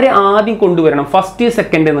 അവരെ ആദ്യം കൊണ്ടുവരണം, ഫസ്റ്റ്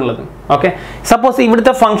സെക്കൻഡ് എന്നുള്ളത്. ഓക്കെ, സപ്പോസ്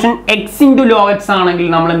ഇവിടുത്തെ function x into log x ആണെങ്കിൽ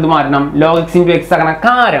നമ്മൾ എന്ത് മാറ്റണം? log x into x ആക്കണം.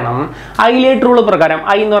 കാരണം ഐലേറ്റ് റൂൾ പ്രകാരം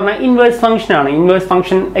ഐ എന്ന് പറഞ്ഞാൽ ഇൻവേഴ്സ് ഫംഗ്ഷൻ ആണ്. Inverse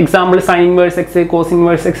function example sine inverse X, cos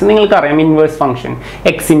inverse X, നിങ്ങൾക്കറിയാം ഇൻവേഴ്സ് ഫംഗ്ഷൻ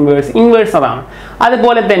എക്സ് ഇൻവേഴ്സ് അതാണ്.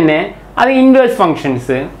 അതുപോലെ തന്നെ അത് ഇൻവേഴ്സ്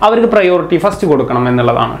ഫംഗ്ഷൻസ് അവർക്ക് പ്രയോറിറ്റി ഫസ്റ്റ് കൊടുക്കണം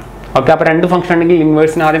എന്നുള്ളതാണ്. ഓക്കെ, അപ്പോൾ രണ്ട് ഫംഗ്ഷൻ ഉണ്ടെങ്കിൽ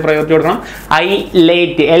ഇൻവേഴ്സിന് ആദ്യം പ്രയോറിറ്റി കൊടുക്കണം.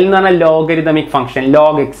 ഐലേറ്റ് എൽ എന്ന് പറഞ്ഞാൽ logarithmic function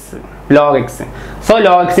log x. So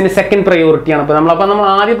log x second priority ആണ്. അപ്പോൾ നമ്മൾ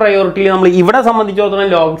ആദ്യ പ്രയോറിറ്റിയിൽ നമ്മൾ ഇവിടെ സംബന്ധിച്ചിടത്തോളം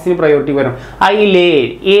log x പ്രയോറിറ്റി വരും.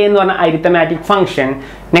 ഐലേറ്റ് എ എന്ന് പറഞ്ഞാൽ അരിത്തമാറ്റിക് ഫംഗ്ഷൻ.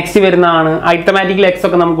 നെക്സ്റ്റ് വരുന്നതാണ് അരിത്തമാറ്റിക്കൽ എക്സ്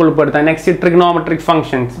ഒക്കെ നമുക്ക് ഉൾപ്പെടുത്താം. Next trigonometric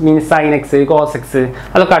functions means sign X, cos X,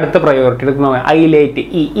 അതൊക്കെ അടുത്ത പ്രയോറിറ്റി എടുക്കുന്ന. ഐലേറ്റ്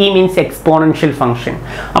ഇ മീൻസ് എക്സ്പോണൻഷ്യൽ ഫംഗ്ഷൻ.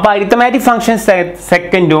 അപ്പോൾ അരിത്തമാറ്റിക് ഫംഗ്ഷൻ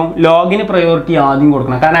സെക്കൻഡും ലോഗിന് പ്രയോറിറ്റി ആദ്യം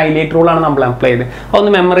കൊടുക്കണം. കാരണം ഐലേറ്റ് റൂൾ ആണ് നമ്മൾ അപ്ലൈ ചെയ്ത്.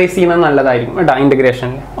 അതൊന്ന് മെമ്മറൈസ് ചെയ്യുന്നത് നല്ലതായിരിക്കും കേട്ടോ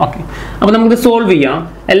ഇന്റഗ്രേഷനിൽ. ഓക്കെ, അപ്പോൾ നമുക്ക് സോൾവ് ചെയ്യാം.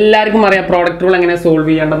 എല്ലാവർക്കും അറിയാം പ്രോഡക്റ്റ് റൂൾ എങ്ങനെ സോൾവ്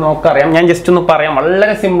ചെയ്യേണ്ടതെന്ന് നമുക്ക് അറിയാം. ഞാൻ ജസ്റ്റ് ഒന്ന് പറയാം,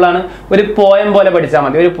 വളരെ സിമ്പിളാണ്. ഒരു പോയം പോലെ പഠിച്ചാൽ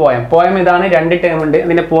മതി. ഒരു പോയം ഇതാണ്, രണ്ട് ടേം ഉണ്ട്,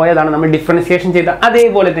 അതിന്റെ പോയതാണ് നമ്മൾ ഡിഫറൻസിയേഷൻ ചെയ്ത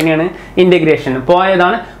അതേപോലെ തന്നെയാണ് ഇന്റഗ്രേഷൻ.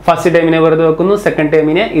 പോയതാണ് ഫസ്റ്റ് ടേമിനെ വെറുതെ വെക്കുന്നു, സെക്കൻഡ്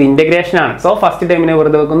ടേമിനെ ഇന്റഗ്രേഷൻ ആണ്. സോ ഫസ്റ്റ് ടേമിനെ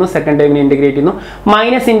വെറുതെ വെക്കുന്നു, സെക്കൻഡ് ടേമിനെ ഇന്റഗ്രേറ്റ് ചെയ്യുന്നു.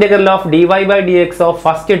 Minus integral of dy/dx of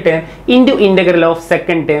first term into integral of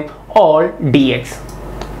second term all dx.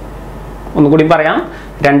 ഒന്നുകൂടി പറയാം,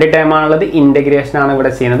 രണ്ട് ടേമാണുള്ളത്, ഇന്റഗ്രേഷൻ ആണ്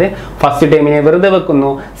ഇവിടെ ചെയ്യുന്നത്. ഫസ്റ്റ് ടേമിനെ വെറുതെ വെക്കുന്നു,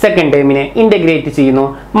 സെക്കൻഡ് ടേമിനെ ഇന്റഗ്രേറ്റ് ചെയ്യുന്നു.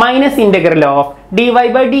 Minus integral of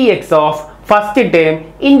dy/dx of first term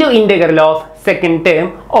into integral of second term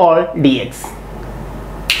all dx.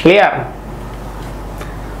 Clear?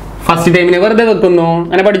 First ടേമിനെ വെറുതെ വെക്കുന്നു,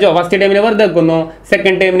 അങ്ങനെ പഠിച്ചോ. ഫസ്റ്റ് ടേമിനെ വെറുതെ വെക്കുന്നു,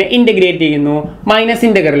 സെക്കൻഡ് ടേമിനെ ഇന്റഗ്രേറ്റ് ചെയ്യുന്നു. Minus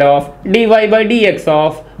integral of dy/dx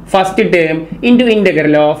of first term into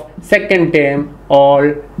integral of second term all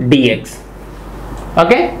dx.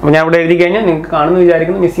 Okay, അപ്പോൾ ഞാൻ ഇവിടെ എഴുതി കഴിഞ്ഞാൽ നിങ്ങൾക്ക് കാണുന്നു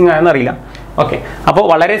വിചാരിക്കുന്നു, മിസ്സിംഗ് ആയെന്ന് അറിയില്ല. ഓക്കെ, അപ്പോൾ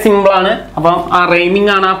വളരെ സിമ്പിളാണ്. അപ്പം ആ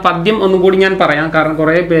റൈമിംഗ് ആണ്, ആ പദ്യം ഒന്നും കൂടി ഞാൻ പറയാം, കാരണം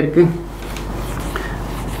കുറേ പേർക്ക്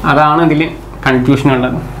അതാണ് ഇതിൽ കൺഫ്യൂഷൻ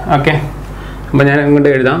ഉള്ളത്. ഓക്കെ, അപ്പോൾ ഞാൻ ഇങ്ങോട്ട്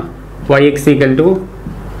എഴുതാം. yx =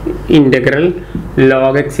 integral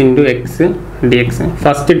log x into x dx.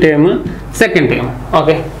 First term second term.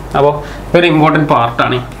 Okay, അപ്പോൾ ഒരു ഇമ്പോർട്ടൻറ്റ്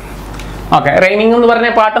പാർട്ടാണ്. ഓക്കെ, റൈമിംഗ് എന്ന്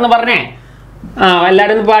പറഞ്ഞേ, പാട്ടെന്ന് പറഞ്ഞേ.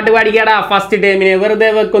 എല്ലാവരും പാട്ട് പാടിക്കാടാ. ഫസ്റ്റ് ടേമിനെ വെറുതെ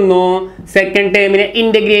വെക്കുന്നു, സെക്കൻഡ് ടേമിനെ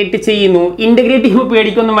ഇന്റഗ്രേറ്റ് ചെയ്യുന്നു. ഇന്റഗ്രേറ്റ് ചെയ്യുമ്പോൾ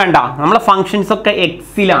പേടിക്കൊന്നും വേണ്ട, നമ്മളെ ഫംഗ്ഷൻസ് ഒക്കെ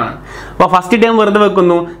എക്സിലാണ്. അപ്പോൾ ഫസ്റ്റ് ടേം വെറുതെ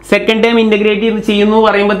വെക്കുന്നു, സെക്കൻഡ് ടേം ഇന്റഗ്രേറ്റ് ചെയ്യുന്നു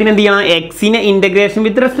പറയുമ്പോഴത്തേന് എന്ത് ചെയ്യണം? എക്സിനെ integration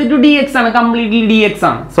with respect to dx ആണ്, കംപ്ലീറ്റ്ലി dx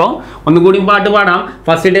ആണ്. സോ ഒന്നുകൂടി പാട്ട് പാടാം.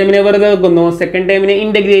 ഫസ്റ്റ് ടേമിനെ വെറുതെ വെക്കുന്നു, സെക്കൻഡ് ടേമിനെ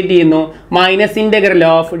ഇന്റഗ്രേറ്റ് ചെയ്യുന്നു. Minus integral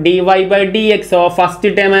of dy/dx of first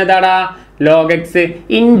term ഏതാടാ? log x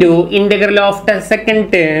into integral of second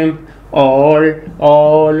term all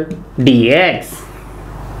dx.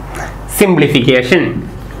 Simplification.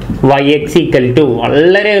 yx =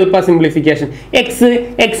 വളരെ എളുപ്പ സിംപ്ലിഫിക്കേഷൻ.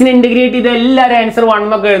 എക്സിനെ ഇന്റഗ്രേറ്റ് ചെയ്ത എല്ലാവരും ആൻസർ 1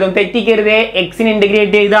 എന്നൊക്കെ എഴുതും. തെറ്റിക്കരുതേ. എക്സിനെ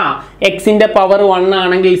ഇന്റഗ്രേറ്റ് ചെയ്ത എക്സിന്റെ പവർ 1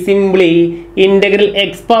 ആണെങ്കിൽ സിംപ്ലി ഇന്റഗ്രൽ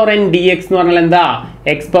x⁻n dx എന്ന് പറഞ്ഞാൽ എന്താ?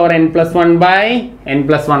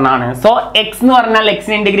 x⁻n+1/n+1 ആണ്. സോ x എന്ന് പറഞ്ഞാൽ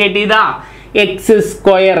എക്സിനെ ഇന്റഗ്രേറ്റ് ചെയ്ത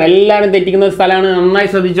x². എല്ലാവരും തെറ്റിക്കുന്ന സ്ഥലമാണ്, നന്നായി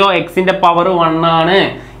ശ്രദ്ധിച്ചോ. എക്സിന്റെ പവർ 1 ആണ്,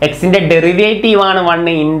 എക്സിന്റെ ഡെറിവേറ്റീവ് ആണ്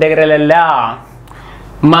 1, ഇന്റഗ്രൽ അല്ല.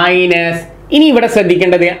 മൈനസ്. ഇനി ഇവിടെ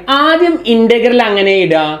ശ്രദ്ധിക്കേണ്ടത്, ആദ്യം ഇന്റഗ്രൽ അങ്ങനെ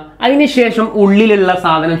ഇടുക, അതിനുശേഷം ഉള്ളിലുള്ള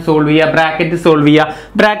സാധനം സോൾവ് ചെയ്യുക, ബ്രാക്കറ്റ് സോൾവ് ചെയ്യുക.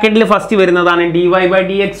 ബ്രാക്കറ്റിൽ ഫസ്റ്റ് വരുന്നതാണ്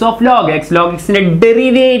dy/dx of log x. log xന്റെ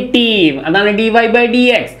derivative അതാണ്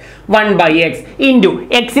dy/dx 1/x ഇൻറ്റു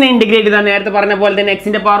എക്സിനെ ഇന്റഗ്രേറ്റ് ചെയ്താൽ നേരത്തെ പറഞ്ഞ പോലെ തന്നെ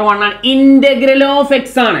എക്സിന്റെ പവർ 1 ആണ്, ഇന്റഗ്രൽ ഓഫ്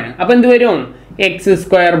എക്സ് ആണ്. അപ്പൊ എന്ത് വരും?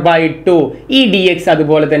 x²/2. ഈ dx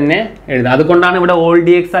അതുപോലെ തന്നെ എഴുതാം. അതുകൊണ്ടാണ് ഇവിടെ ഓൾ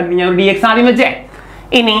dx ആക്കി ഞാൻ dx ആദ്യം വെച്ചേ.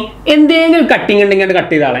 ഇനി എന്തെങ്കിലും കട്ടിങ് ഉണ്ടെങ്കിൽ അത്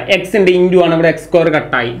കട്ട് ചെയ്താളെ. എക്സിന്റെ ഇൻറ്റു ആണ്, ഇവിടെ x²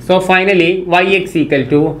 കട്ടായി. So finally yx =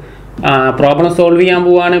 problem solve ചെയ്യാൻ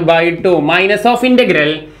പോവാണ് /2 മൈനസ് ഓഫ്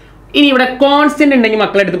ഇന്റഗ്രൽ. ഇനി ഇവിടെ കോൺസ്റ്റന്റ് ഉണ്ടെങ്കിൽ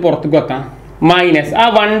മക്കളെ എടുത്ത് പുറത്തേക്ക് വെക്കാം. മൈനസ് ആ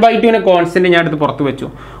 1/2നെ കോൺസ്റ്റന്റ് ഞാൻ എടുത്ത് പുറത്ത് വെച്ചു,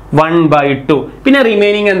 1/2. പിന്നെ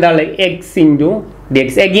റിമൈനിങ് എന്താണ്? x into dx.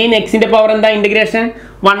 അഗെയിൻ എക്സിന്റെ പവർ എന്താ? ഇന്റഗ്രേഷൻ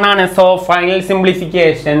 1 ആണ്. So final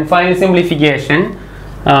simplification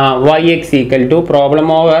yx = problem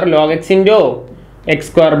over log x into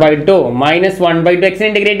x² /2 minus 1/2. എക്സിനെ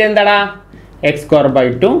integrate എന്താടാ? X square by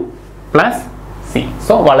 2 plus C.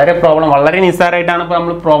 So വളരെ നിസ്സാരമായിട്ടാണ് ഇപ്പോൾ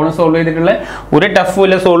നമ്മൾ പ്രോബ്ലം സോൾവ് ചെയ്തിട്ടുള്ളത്. ഒരു ടഫും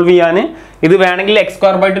ഇല്ല സോൾവ് ചെയ്യാൻ. ഇത് വേണമെങ്കിൽ എക്സ്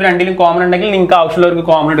സ്ക്വയർ ബൈ 2 രണ്ടിലും കോമൺ ഉണ്ടെങ്കിൽ നിങ്ങൾക്ക് ആവശ്യമുള്ളവർക്ക്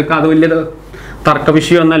കോമൺ എടുക്കാം. അത് വലിയ തർക്ക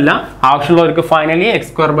വിഷയമൊന്നുമല്ല. ആവശ്യമുള്ളവർക്ക് finally X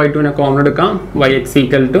square by 2 common എടുക്കാം. Y X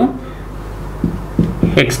equal to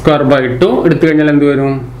X square by 2 എടുത്തു കഴിഞ്ഞാൽ എന്ത്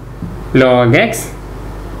വരും? log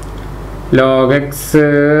x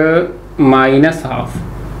മൈനസ് ഹാഫ്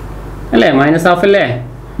അല്ലേ? മൈനസ് ഹാഫ് അല്ലേ?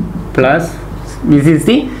 Plus this is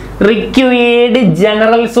the required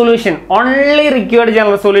general solution, only required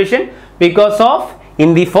general solution because of in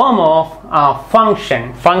the form of function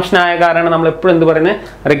ആയ കാരണം നമ്മൾ എപ്പോഴും എന്ത് പറയുന്നത്?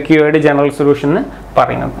 required general solution എന്ന്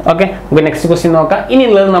പറയുന്നത്. ഓക്കെ, നമുക്ക് നെക്സ്റ്റ് ക്വസ്റ്റ്യൻ നോക്കാം.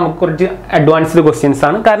 ഇനിയുള്ളത് നമുക്ക് കുറച്ച് അഡ്വാൻസ്ഡ് ക്വസ്റ്റ്യൻസ്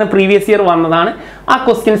ആണ്. കാരണം പ്രീവിയസ് ഇയർ വന്നതാണ്. ആ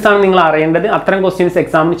ക്വസ്റ്റ്യൻസ് ആണ് നിങ്ങൾ അറിയേണ്ടത്. അത്തരം ക്വസ്റ്റ്യൻസ്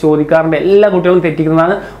എക്സാമിന് ചോദിക്കാറുണ്ട്. എല്ലാ കുട്ടികളും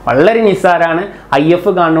തെറ്റിക്കുന്നതാണ്. വളരെ നിസ്സാരമാണ്. IF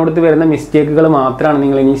കാണുന്നിടത്ത് വരുന്ന മിസ്റ്റേക്കുകൾ മാത്രമാണ്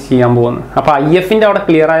നിങ്ങൾ ഇനി ചെയ്യാൻ പോകുന്നത്. അപ്പോൾ IFന്റെ അവിടെ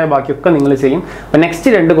ക്ലിയർ ആയ ബാക്കിയൊക്കെ നിങ്ങൾ ചെയ്യും. അപ്പോൾ നെക്സ്റ്റ്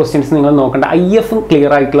 2 ക്വസ്റ്റ്യൻസ് നിങ്ങൾ നോക്കേണ്ട IF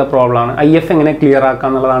ക്ലിയർ ആയിട്ടുള്ള പ്രോബ്ലം ആണ്. IF എങ്ങനെ ക്ലിയർ ആക്കുക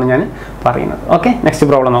എന്നുള്ളതാണ് ഞാൻ പറയുന്നത്. ഓക്കെ, നെക്സ്റ്റ്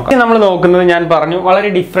പ്രോബ്ലം നോക്കാം. നമ്മൾ നോക്കുന്നത് ഞാൻ പറഞ്ഞു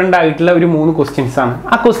വളരെ ഡിഫറെൻ്റ് ആയിട്ടുള്ള ഒരു 3 ക്വസ്റ്റ്യൻസ് ആണ്.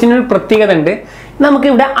 ആ ക്വസ്റ്റ്യന് ഒരു പ്രത്യേകത ഉണ്ട്. നമുക്ക്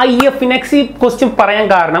ഇവിടെ IF നെക്സ്റ്റ് ഈ ക്വസ്റ്റ്യൻ പറയാൻ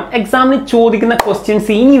കാരണം എക്സാമിന് ചോദിക്കുന്ന ക്വസ്റ്റ്യൻസ്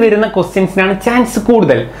ഇനി വരുന്ന ക്വസ്റ്റ്യൻസിനാണ് ചാൻസ്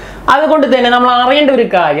കൂടുതൽ. അതുകൊണ്ട് തന്നെ നമ്മൾ അറിയേണ്ട ഒരു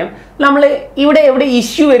കാര്യം, നമ്മൾ ഇവിടെ എവിടെ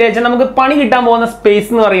ഇഷ്യൂ വരിക വെച്ചാൽ നമുക്ക് പണി കിട്ടാൻ പോകുന്ന സ്പേസ്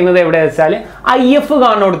എന്ന് പറയുന്നത് എവിടെ വെച്ചാൽ IF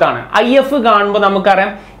കാണുന്നിടത്താണ്. IF കാണുമ്പോൾ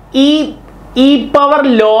നമുക്കറിയാം ഈ പവർ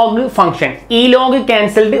ലോഗ് ഫംഗ്ഷൻ, ഈ ലോഗ്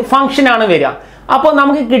ക്യാൻസൽഡ് ഫംഗ്ഷൻ ആണ് വരിക. അപ്പോൾ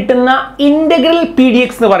നമുക്ക് കിട്ടുന്ന ഇന്റഗ്രൽ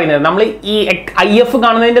PDX എന്ന് പറയുന്നത്, നമ്മൾ ഈ IF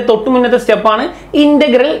കാണുന്നതിന്റെ തൊട്ട് മുന്നത്തെ സ്റ്റെപ്പാണ്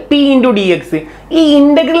ഇന്റഗ്രൽ P ഇൻറ്റു DX. ഈ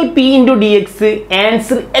integral P into DX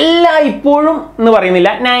answer എല്ലായ്പ്പോഴും എന്ന് പറയുന്നില്ല,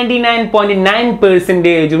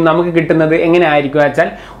 99.9% നമുക്ക് കിട്ടുന്നത് എങ്ങനെ ആയിരിക്കും വെച്ചാൽ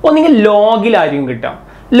ഒന്നുകിൽ ലോഗിലായിരിക്കും കിട്ടുക,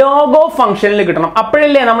 ലോഗ് ഓഫ് ഫംഗ്ഷനിൽ കിട്ടണം.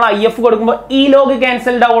 അപ്പോഴല്ലേ നമ്മൾ IF കൊടുക്കുമ്പോൾ ഈ ലോഗ്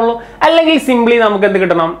ക്യാൻസൽഡ് ആവുള്ളൂ. അല്ലെങ്കിൽ സിംപ്ലി നമുക്ക് എന്ത്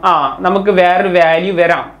കിട്ടണം? നമുക്ക് വേറൊരു വാല്യൂ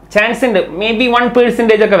വരാം, ചാൻസ് ഉണ്ട്, മേ ബി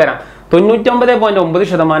 1% ഒക്കെ വരാം.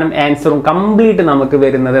 99.9% ആൻസറും കംപ്ലീറ്റ് നമുക്ക്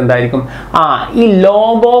വരുന്നത് എന്തായിരിക്കും? ഈ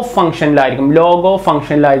ലോഗ് ഓഫ് ഫംഗ്ഷനിലായിരിക്കും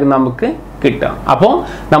നമുക്ക് കിട്ടുക. അപ്പോൾ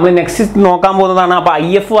നമ്മൾ നെക്സ്റ്റ് നോക്കാൻ പോകുന്നതാണ്. അപ്പോൾ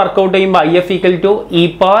IF വർക്കൗട്ട് ചെയ്യുമ്പോൾ IF equal to E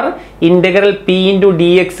power integral P into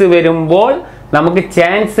DX വരുമ്പോൾ നമുക്ക്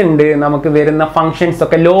ചാൻസ് ഉണ്ട് നമുക്ക് വരുന്ന ഫംഗ്ഷൻസ്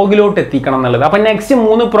ഒക്കെ ലോഗിലോട്ട് എത്തിക്കണം എന്നുള്ളത്. അപ്പോൾ നെക്സ്റ്റ്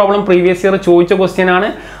 3 പ്രോബ്ലം പ്രീവിയസ് ഇയർ ചോദിച്ച ക്വസ്റ്റ്യൻ ആണ്.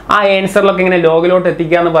 ആ ആൻസറിലൊക്കെ ഇങ്ങനെ ലോഗിലോട്ട്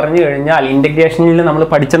എത്തിക്കുക എന്ന് പറഞ്ഞു കഴിഞ്ഞാൽ ഇന്റഗ്രേഷനിൽ നമ്മൾ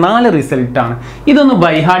പഠിച്ച 4 റിസൾട്ടാണ്. ഇതൊന്ന്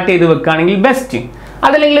ബൈഹാർട്ട് ചെയ്ത് വെക്കുകയാണെങ്കിൽ ബെസ്റ്റ്.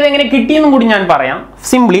 അതല്ലെങ്കിൽ ഇത് എങ്ങനെ കിട്ടിയെന്നും കൂടി ഞാൻ പറയാം.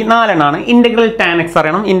 സിംപ്ലി 4 എണ്ണമാണ്. ഇന്റഗ്രൽ ടാൻ എക്സ്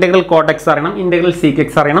അറിയണം, ഇന്റഗ്രൽ കോട്ട് എക്സ് അറിയണം, ഇന്റഗ്രൽ സീക്ക്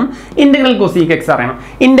എക്സ് അറിയണം, ഇന്റഗ്രൽ കൊസീക്ക് എക്സ് അറിയണം.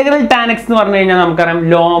 ഇന്റഗ്രൽ ടാൻ എക്സ് എന്ന് പറഞ്ഞു കഴിഞ്ഞാൽ നമുക്കറിയാം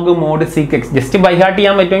log mode seek X. Just by heart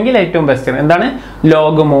ചെയ്യാൻ പറ്റുമെങ്കിൽ ഏറ്റവും ബെസ്റ്റ്. എന്താണ്?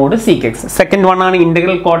 Log mode seek X. Second one ആണ്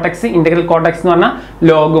integral coat X. Integral coat X എന്ന് പറഞ്ഞാൽ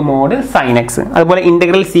ലോഗ് മോഡ് സൈൻ എക്സ്. അതുപോലെ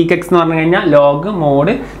ഇന്റഗ്രൽ സീക്ക് എക്സ് എന്ന് പറഞ്ഞു കഴിഞ്ഞാൽ log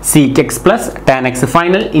mode seek X plus tan X.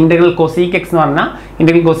 Final integral cosec X എന്ന് പറഞ്ഞാൽ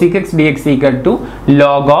integral cosec X DX equal to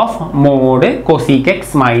log of mode cosec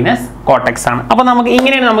X minus cortex ആണ്. അപ്പോൾ നമുക്ക്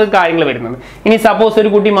ഇങ്ങനെയാണ് നമുക്ക് കാര്യങ്ങൾ വരുന്നത്. ഇനി സപ്പോസ് ഒരു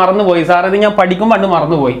കുട്ടി മറന്നുപോയി, സാർ ഇത് ഞാൻ പഠിക്കുമ്പോൾ പണ്ട്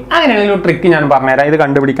മറന്നുപോയി, അങ്ങനെയാണെങ്കിൽ ഒരു ട്രിക്ക് ഞാൻ പറഞ്ഞുതരാം. ഇത്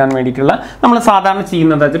കണ്ടുപിടിക്കാൻ വേണ്ടിയിട്ടുള്ള നമ്മൾ സാധാരണ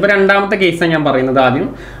ചെയ്യുന്നത്. ഇപ്പോൾ രണ്ടാമത്തെ കേസാണ് ഞാൻ പറയുന്നത് ആദ്യം.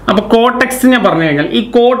 അപ്പോൾ കോട്ടെക്സിനെ പറഞ്ഞു കഴിഞ്ഞാൽ ഈ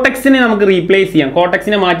കോട്ടെക്സിനെ നമുക്ക് റീപ്ലേസ് ചെയ്യാം.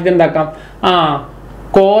 കോട്ടെക്സിനെ മാറ്റിയിട്ട് എന്താക്കാം?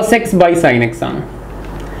 Cos X by sine X ആണ്.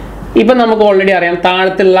 ഇപ്പം നമുക്ക് ഓൾറെഡി അറിയാം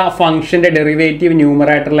താഴത്തുള്ള ഫംഗ്ഷന്റെ ഡെറിവേറ്റീവ്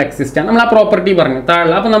ന്യൂമറേറ്ററിൽ എക്സിസ്റ്റ് ആണ്. നമ്മൾ ആ പ്രോപ്പർട്ടി പറഞ്ഞു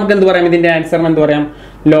താഴെ. അപ്പം നമുക്ക് എന്ത് പറയാം? ഇതിന്റെ ആൻസറിന് എന്ത് പറയാം?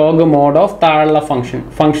 ലോഗ് മോഡ് ഓഫ് താഴെയുള്ള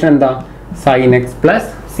ഫംഗ്ഷൻ എന്താ? Sign X plus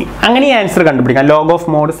C. അങ്ങനെ ഈ ആൻസർ കണ്ടുപിടിക്കാം. Log of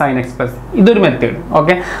mode sign X plus. ഇതൊരു മെത്തേഡ്.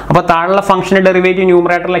 ഓക്കെ, അപ്പോൾ താഴെയുള്ള ഫംഗ്ഷന്റെ ഡെറിവേറ്റീവ്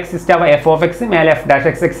ന്യൂമറേറ്ററിൽ എക്സിസ്റ്റ് ആവുക എഫ് ഓഫ് എക്സ്, മേലെ എഫ് ഡാഷ്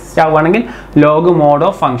എക്സ് എക്സിസ്റ്റ് ആവുകയാണെങ്കിൽ log mode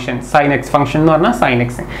of function sign X function എന്ന് പറഞ്ഞാൽ സൈൻ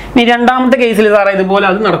എക്സ്. ഇനി രണ്ടാമത്തെ കേസിൽ സാറേ ഇതുപോലെ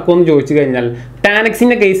അത് നടക്കുമെന്ന് ചോദിച്ചു കഴിഞ്ഞാൽ ടാൻ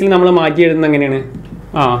എക്സിന്റെ കേസിൽ നമ്മൾ മാറ്റി എഴുതുന്നത് എങ്ങനെയാണ്?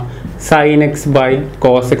 Sign X by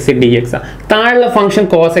cos X DX. താഴെയുള്ള ഫംഗ്ഷൻ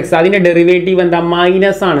കോസ് എക്സ്, അതിന്റെ ഡെറിവേറ്റീവ് എന്താ?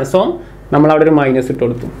 മൈനസ് ആണ്. സോ നമ്മൾ അവിടെ ഒരു മൈനസ് ഇട്ട്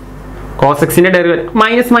കൊടുത്തു. കോസ് എക്സിന്റെ ഡെറിവേറ്റീവ്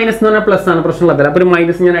മൈനസ് എന്ന് പറഞ്ഞാൽ പ്ലസ് ആണ്, പ്രശ്നമുള്ളതല്ല. അപ്പോൾ ഒരു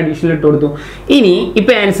മൈനസ് ഞാൻ അഡീഷണൽ ഇട്ട് കൊടുത്തു. ഇനി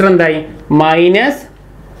ഇപ്പൊ ആൻസർ എന്തായി? മൈനസ്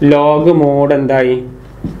ലോഗ് മോഡ് എന്തായി?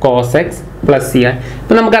 കോസ് എക്സ് പ്ലസ് സി ആയി.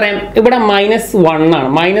 ഇപ്പൊ നമുക്കറിയാം ഇവിടെ -1 ആണ്.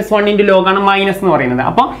 -1 ഇൻറ്റു ലോഗ് ആണ് മൈനസ് എന്ന് പറയുന്നത്.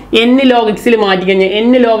 അപ്പോൾ n ലോഗ് എക്സിൽ മാറ്റി കഴിഞ്ഞാൽ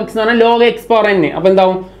n ലോഗ് എക്സ് എന്ന് പറഞ്ഞാൽ ലോഗ് എക്സ് പവർ n. അപ്പോൾ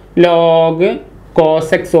എന്താവും? Log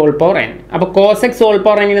cos X whole power n. അപ്പോൾ cos X whole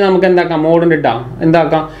power n നമുക്ക് എന്താക്കാം? മോഡ് ഇട്ടാ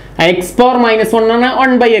എന്താക്കാം? എക്സ് പവർ -1 എന്ന് പറഞ്ഞാൽ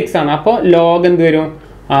 1/x ആണ്. അപ്പോൾ ലോഗ് എന്ത് വരും?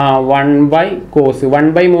 1 കോസ്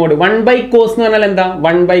 1 മോഡ് 1 കോസ് എന്ന് പറഞ്ഞാൽ എന്താ?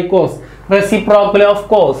 1 കോസ് റെസിപ്രോക്കൽ ഓഫ്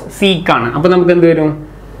കോസ് സീക്കാണ്. അപ്പോൾ നമുക്ക് എന്ത് വരും?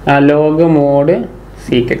 Log mode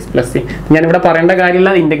seek X plus C. ഞാനിവിടെ പറയേണ്ട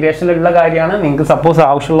കാര്യമില്ല, ഇന്റഗ്രേഷനിലുള്ള കാര്യമാണ്. നിങ്ങൾക്ക് സപ്പോസ്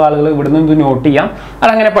ആവശ്യമുള്ള ആളുകൾ ഇവിടുന്ന് ഇത് നോട്ട് ചെയ്യാം,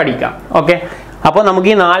 അതങ്ങനെ പഠിക്കാം. ഓക്കെ, അപ്പോൾ നമുക്ക്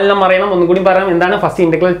ഈ 4 അറിയണം. ഒന്നും കൂടി പറയാം. എന്താണ്? ഫസ്റ്റ്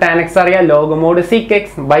ഇന്റഗ്രൽ tan x അറിയാം, log mod sec x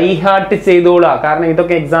by heart ചെയ്തോളാം. കാരണം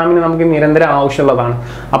ഇതൊക്കെ എക്സാമിന് നമുക്ക് നിരന്തരം ആവശ്യമുള്ളതാണ്.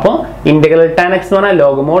 അപ്പോൾ ഇന്റഗ്രൽ tan x എന്ന് പറഞ്ഞാൽ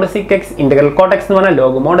log mod sec x, integral cot x എന്ന് പറഞ്ഞാൽ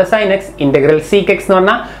log mod sin x, integral sec x എന്ന്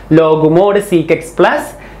പറഞ്ഞാൽ log mod sec x plus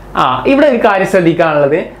ഇവിടെ ഒരു കാര്യം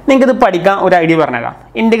ശ്രദ്ധിക്കാനുള്ളത്, നിങ്ങൾക്ക് ഇത് പഠിക്കാൻ ഒരു ഐഡിയ പറഞ്ഞേക്കാം.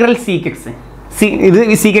 ഇന്റഗ്രൽ sec x ഇത്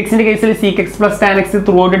sec x ന്റെ കേസിൽ sec x plus tan x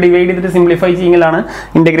through out divide ചെയ്തിട്ട് സിംപ്ലിഫൈ ചെയ്യുന്നതാണ്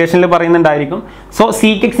ഇന്റഗ്രേഷനിൽ പറയുന്നുണ്ടായിരിക്കും. സോ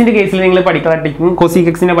sec x ന്റെ കേസിൽ നിങ്ങൾ പഠിക്കാനുള്ള ട്രിക്കും cosec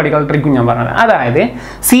x ന്റെ പഠിക്കാനുള്ള ട്രിക്കും ഞാൻ പറഞ്ഞത്. അതായത്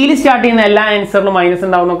സിയിൽ സ്റ്റാർട്ട് ചെയ്യുന്ന എല്ലാ ആൻസറിലും മൈനസ്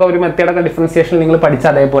ഉണ്ടാവുന്നൊക്കെ ഒരു മെത്തേഡൊക്കെ ഡിഫറൻസിയേഷൻ നിങ്ങൾ പഠിച്ച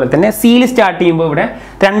അതേപോലെ തന്നെ സിയിൽ സ്റ്റാർട്ട് ചെയ്യുമ്പോൾ ഇവിടെ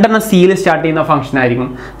 2 സിയിൽ സ്റ്റാർട്ട് ചെയ്യുന്ന ഫംഗ്ഷൻ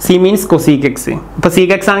ആയിരിക്കും. C means cosec x. ഇപ്പോൾ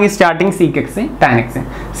sec x ആണെങ്കിൽ starting sec x tan x,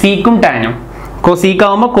 സീക്കും ടാനും cosec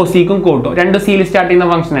ആകുമ്പോൾ കൊസീക്കും കോട്ടോ 2 സിയിൽ സ്റ്റാർട്ട് ചെയ്യുന്ന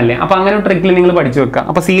ഫംഗ്ഷൻ അല്ലേ. അപ്പോൾ അങ്ങനെ ഒരു ട്രിക്കിൽ നിങ്ങൾ പഠിച്ചു വെക്കുക.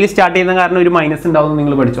 അപ്പോൾ സിയിൽ സ്റ്റാർട്ട് ചെയ്യുന്ന കാരണം ഒരു മൈനസ് ഉണ്ടാവും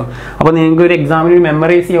നിങ്ങൾ പഠിച്ചോ. അപ്പോൾ നിങ്ങൾക്ക് ഒരു എക്സാമിന് ഒരു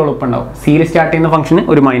മെമ്മറൈസ് ചെയ്യാൻ എളുപ്പമുണ്ടാവും. സിയിൽ സ്റ്റാർട്ട് ചെയ്യുന്ന ഫംഗ്ഷന്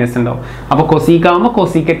ഒരു മൈനസ് ഉണ്ടാവും. അപ്പോൾ കൊസീക്ക് ആകുമ്പോൾ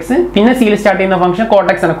കൊസീക്ക് എക്സ്, പിന്നെ സിയിൽ സ്റ്റാർട്ട് ചെയ്യുന്ന ഫംഗ്ഷൻ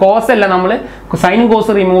കോട്ടെക്സ് ആണ്. കോസ് അല്ല, നമ്മൾ സൈനും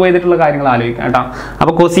കോസ് റിമൂവ് ചെയ്തിട്ടുള്ള കാര്യങ്ങൾ ആലോചിക്കാം കേട്ടോ.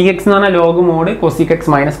 അപ്പോൾ കൊസീക്ക് എക്സ് എന്ന് പറഞ്ഞാൽ log mode cosec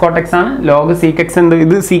X minus cortex ആണ്. ലോഗ് സീക്ക് എക്സ് എന്ത്,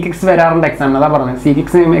 ഇത് സീക്ക് എക്സ് വരാറുണ്ട് എക്സാമിന്, അതാ പറഞ്ഞത്. സീക്ക്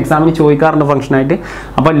എക്സ് എക്സാമിന് ചോദിക്കാറുണ്ട് ഫംഗ്ഷൻ ആയിട്ട്.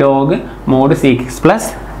 അപ്പോൾ log mode seek X plus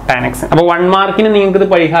tan x. അപ്പോൾ 1 മാർക്കിന് നിങ്ങൾക്ക് ഇത്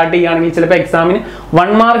പരിഹാട്ട് ചെയ്യുകയാണെങ്കിൽ ചിലപ്പോൾ എക്സാമിന്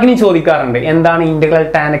 1 മാർക്കിന് ചോദിക്കാറുണ്ട്. എന്താണ് ഇന്റഗ്രൽ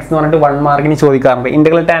tan x എന്ന് പറഞ്ഞിട്ട് 1 മാർക്കിന് ചോദിക്കാറുണ്ട്.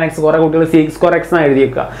 ഇന്റഗ്രൽ tan x കുറെ കുട്ടികൾ sec square x എന്ന് എഴുതി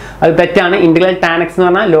വെക്കുക. അത് തെറ്റാണ്. ഇന്റഗ്രൽ tan x എന്ന്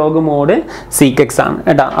പറഞ്ഞാൽ ലോഗ് മോഡ് sec x ആണ്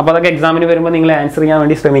കേട്ടോ. അപ്പോൾ അതൊക്കെ എക്സാമിന് വരുമ്പോൾ നിങ്ങൾ ആൻസർ ചെയ്യാൻ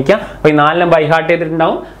വേണ്ടി ശ്രമിക്കുക. അപ്പോൾ ഈ 4 ബൈഹാർട്ട്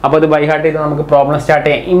ചെയ്തിട്ടുണ്ടാവും. അപ്പോൾ അത് ബൈഹാർട്ട് ചെയ്ത് നമുക്ക് പ്രോബ്ലം സ്റ്റാർട്ട്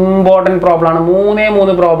ചെയ്യാം. ഇമ്പോർട്ടൻറ്റ് പ്രോബ്ലം ആണ്.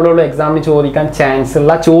 3 പ്രോബ്ലമുള്ള എക്സാമിന് ചോദിക്കാൻ ചാൻസ്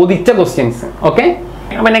ഉള്ള ചോദിച്ച ക്വസ്റ്റ്യൻസ്. ഓക്കെ,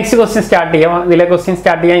 അപ്പോൾ നെക്സ്റ്റ് ക്വസ്റ്റ്യൻ സ്റ്റാർട്ട് ചെയ്യാം. ഇതിലെ ക്വസ്റ്റ്യൻ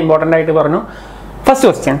സ്റ്റാർട്ട് ചെയ്യാൻ ഇമ്പോർട്ടൻ്റ് ആയിട്ട് പറഞ്ഞു. First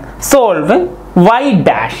question, solve y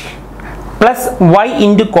dash plus y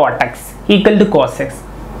into cot x equal to cos x.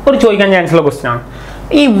 ഒരു ചോദിക്കാൻ ചാൻസ് ഉള്ള ക്വസ്റ്റ്യൻ ആണ്.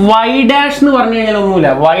 ഈ y dash എന്ന് പറഞ്ഞു കഴിഞ്ഞാൽ ഒന്നുമില്ല.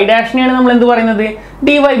 y ഡാഷിനെയാണ് നമ്മൾ എന്ത് പറയുന്നത്?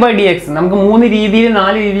 dy by dx. നമുക്ക് 3 രീതിയിൽ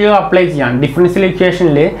 4 രീതിയിൽ അപ്ലൈ ചെയ്യാം. ഡിഫറൻഷ്യൽ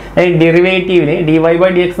ഇക്വേഷനിൽ ഡെറിവേറ്റീവില് dy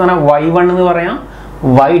by dx എന്ന് പറഞ്ഞാൽ y1 എന്ന് പറയാം,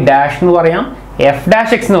 y dash എന്ന് പറയാം, f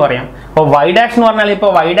dash x എന്ന് പറയാം. അപ്പോൾ y dash എന്ന് പറഞ്ഞാൽ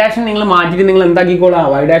ഇപ്പോൾ y ഡാഷിനെ നിങ്ങൾ മാറ്റിയിട്ട് നിങ്ങൾ എന്താക്കിക്കോളാം?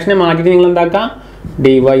 y ഡാഷിനെ മാറ്റിയിട്ട് നിങ്ങൾ എന്താക്കാം?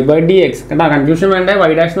 dy by dx. കേട്ടോ, കൺഫ്യൂഷൻ വേണ്ട.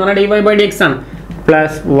 y dash എന്ന് പറഞ്ഞാൽ dy by dx ആണ്.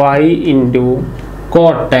 Plus y into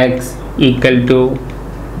cot x equal to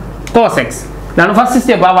cos x. ഇതാണ് ഫസ്റ്റ്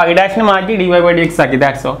സ്റ്റെപ്പ്. ആ y ഡാഷിനെ മാറ്റി dy by dx ആക്കി.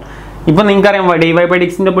 That's all. ഇപ്പോൾ നിങ്ങൾക്കറിയാം dy by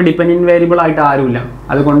dxന്റെ ഇപ്പോൾ ഡിപെൻഡന്റ് വേരിയബിൾ ആയിട്ട് ആരുമില്ല.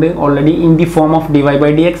 അതുകൊണ്ട് already in the form of dy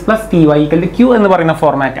by dx plus py equal to q എന്ന് പറയുന്ന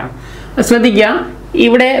ഫോർമാറ്റ് ആണ്. ശ്രദ്ധിക്കുക,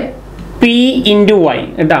 ഇവിടെ p into y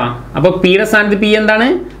കേട്ടോ. അപ്പോൾ പിയുടെ സ്ഥാനത്ത് p എന്താണ്?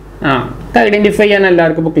 ഐഡന്റിഫൈ ചെയ്യാൻ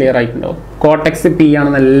എല്ലാവർക്കും ഇപ്പോൾ ക്ലിയർ ആയിട്ടുണ്ടാവും. കോട്ടെക്സ് പി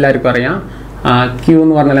ആണെന്ന് എല്ലാവർക്കും അറിയാം. ക്യൂ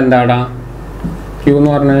എന്ന് പറഞ്ഞാൽ എന്താടാ? ക്യൂ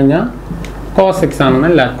എന്ന് പറഞ്ഞു കഴിഞ്ഞാൽ കോസ് എക്സ് ആണെന്ന്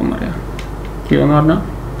എല്ലാവർക്കും അറിയാം. ക്യൂ എന്ന് പറഞ്ഞാൽ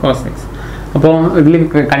കോസ് എക്സ്. അപ്പോൾ ഇതിൽ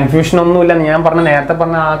കൺഫ്യൂഷൻ ഒന്നുമില്ല. ഞാൻ പറഞ്ഞ നേരത്തെ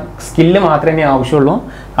പറഞ്ഞ ആ സ്കില്ല് മാത്രമേ ആവശ്യമുള്ളൂ.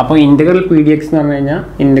 അപ്പോൾ ഇൻ്റഗ്രൽ പി ഡി എക്സ് എന്ന് പറഞ്ഞു കഴിഞ്ഞാൽ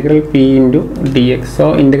integral P into D X. So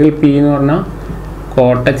integral P എന്ന് പറഞ്ഞാൽ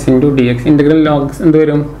cortex into D X. Integral log എന്ത്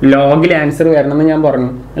വരും? ലോഗിൽ ആൻസർ വരണമെന്ന് ഞാൻ പറഞ്ഞു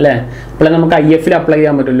അല്ലേ. അപ്പോൾ നമുക്ക് ഐ എഫിൽ അപ്ലൈ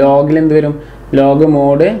ചെയ്യാൻ പറ്റും. ലോഗിൽ എന്ത് വരും? ലോഗ്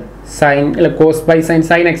മോഡ് സൈൻ അല്ല കോസ് ബൈ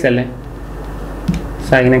സൈൻ എക്സ് അല്ലേ,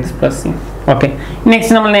 sign X plus C. Okay,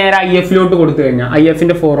 next നമ്മൾ നേരെ ഐ എഫിലോട്ട് കൊടുത്തു കഴിഞ്ഞാൽ, ഐ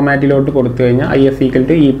എഫിൻ്റെ ഫോർമാറ്റിലോട്ട് കൊടുത്തു കഴിഞ്ഞാൽ I F equal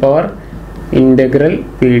to E power integral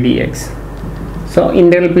P D X. So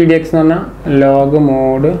integral P D X എന്ന് പറഞ്ഞാൽ ലോഗ്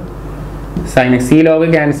മോഡ് സൈൻ എക്സ്. ഈ ലോഗ്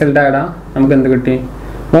ക്യാൻസൽഡ് ആയിടാം. നമുക്ക് എന്ത് കിട്ടി?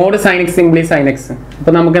 Mode sign X simply sign X.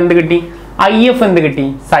 അപ്പോൾ നമുക്ക് എന്ത് കിട്ടി? ഐ എഫ് എന്ത് കിട്ടി?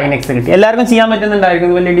 സൈൻ എക്സ് കിട്ടി. എല്ലാവർക്കും ചെയ്യാൻ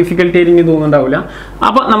പറ്റുന്നുണ്ടായിരിക്കും, വലിയ ഡിഫിക്കൽട്ടി എനിക്ക് തോന്നുന്നുണ്ടാവില്ല.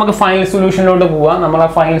 അപ്പോൾ നമുക്ക് ഫൈനൽ സൊല്യൂഷനിലോട്ട് പോവാം. നമ്മൾ ആ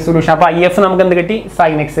ഫൈനൽ സൊല്യൂഷൻ, അപ്പോൾ ഐ എഫ് നമുക്ക് എന്ത് കിട്ടി?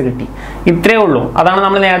 സൈൻ എക്സ് കിട്ടി. ഇത്രയേ ഉള്ളൂ. അതാണ്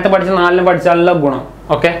നമ്മൾ നേരത്തെ പഠിച്ച 4 പഠിച്ചാലുള്ള ഗുണം.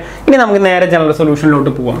 ഓക്കെ, ഇനി നമുക്ക് നേരെ ജനറൽ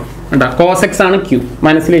സൊല്യൂഷനിലോട്ട് പോവാം. കേട്ടോ, കോസ് എക്സ് ആണ് ക്യൂ.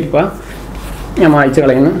 മനസ്സിലിരിക്കുക, ഞാൻ വായിച്ച്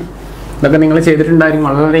കളയുന്നു. ഇതൊക്കെ നിങ്ങൾ ചെയ്തിട്ടുണ്ടായിരിക്കും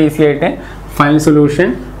വളരെ ഈസി ആയിട്ട്. Final solution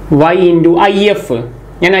y into I F.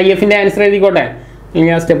 ഞാൻ ഐ എഫിൻ്റെ ആൻസർ എഴുതിക്കോട്ടെ, ഇനി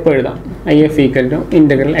ആ സ്റ്റെപ്പ് എഴുതാം. I F equal to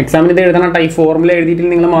integral. എക്സാമിന് ഇത് എഴുതണം കേട്ടോ. ഈ ഫോർമുല എഴുതിയിട്ട്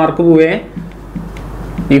നിങ്ങൾ മാർക്ക് പോവേ.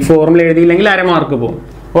 ഈ ഫോർമുല എഴുതിയില്ലെങ്കിൽ 1/2 മാർക്ക് പോകും.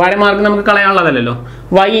 അപ്പോൾ 1/2 മാർക്ക് നമുക്ക് കളയാനുള്ളതല്ലോ.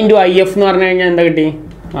 y ഇൻറ്റു ഐ എഫ് എന്ന് പറഞ്ഞു കഴിഞ്ഞാൽ എന്താ കിട്ടി?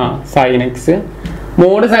 Sign X.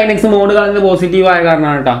 Mode sign X, mode കളഞ്ഞത് പോസിറ്റീവ് ആയ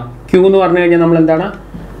കാരണമാണ് കേട്ടോ. ക്യൂ എന്ന് പറഞ്ഞു കഴിഞ്ഞാൽ നമ്മൾ എന്താണ്?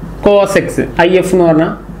 Cos X. ഐ എഫ് എന്ന്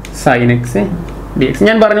പറഞ്ഞാൽ സൈൻ എക്സ് ഡി എക്സ്.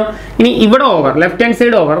 ഞാൻ പറഞ്ഞു ഇനി ഇവിടെ over, left hand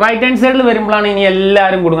side over, right hand സൈഡിൽ വരുമ്പോഴാണ് ഇനി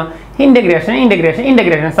എല്ലാവരും കൊടുക്കുക ഇൻ്റഗ്രേഷൻ ഇൻ്റഗ്രേഷൻ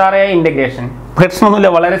ഇൻ്റഗ്രേഷൻ. സാറേ ഇൻ്റഗ്രേഷൻ പ്രശ്നമൊന്നുമില്ല,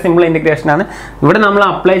 വളരെ സിമ്പിൾ ഇൻ്റഗ്രേഷൻ ആണ്. ഇവിടെ നമ്മൾ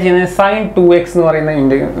അപ്ലൈ ചെയ്യുന്നത് സൈൻ 2x എന്ന് പറയുന്ന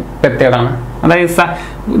മെത്തേഡാണ്. അതായത്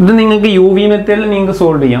ഇത് നിങ്ങൾക്ക് യു വി മെത്തേഡിൽ നിങ്ങൾക്ക്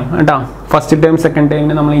സോൾവ് ചെയ്യാം കേട്ടോ. ഫസ്റ്റ് ടൈം സെക്കൻഡ്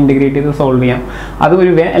ടൈമിന് നമ്മൾ ഇൻ്റഗ്രേറ്റ് ചെയ്ത് സോൾവ് ചെയ്യാം. അത്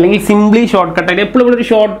ഒരു അല്ലെങ്കിൽ സിംപ്ലി ഷോർട്ട് കട്ടായിട്ട് എപ്പോഴും ഇവിടെ ഒരു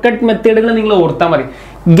ഷോർട്ട് കട്ട് മെത്തേഡുകൾ നിങ്ങൾ ഓർത്താൽ മതി.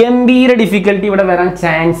 ഗംഭീര ഡിഫിക്കൽട്ടി ഇവിടെ വരാൻ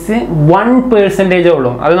ചാൻസ് 1%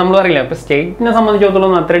 ഉള്ളൂ. അത് നമ്മൾ അറിയില്ല. ഇപ്പോൾ സ്റ്റേറ്റിനെ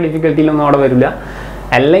സംബന്ധിച്ചിടത്തോളം അത്ര ഡിഫിക്കൽട്ടിയിലൊന്നും അവിടെ വരില്ല.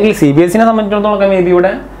 അല്ലെങ്കിൽ CBSE സംബന്ധിച്ചിടത്തോളം മേ ബി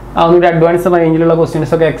ഇവിടെ അതൊരു അഡ്വാൻസ് റേഞ്ചിലുള്ള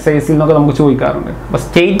ക്വസ്റ്റ്യൻസ് ഒക്കെ എക്സസൈസിൽ നിന്നൊക്കെ നമുക്ക് ചോദിക്കാറുണ്ട്. അപ്പോൾ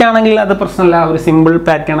സ്റ്റേറ്റ് ആണെങ്കിൽ അത് പ്രശ്നമല്ല, ഒരു സിമ്പിൾ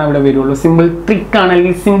പാറ്റേൺ ഇവിടെ വരുള്ളൂ. സിമ്പിൾ ട്രിക്ക്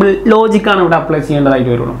ആണെങ്കിൽ സിമ്പിൾ ലോജിക്കാണ് ഇവിടെ അപ്ലൈ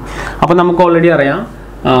ചെയ്യേണ്ടതായിട്ട് വരുള്ളൂ. അപ്പോൾ നമുക്ക് ഓൾറെഡി അറിയാം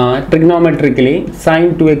ട്രിഗ്നോമെട്രിക്കലി sin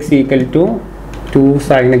 2x equal to 2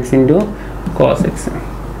 sin x into cos x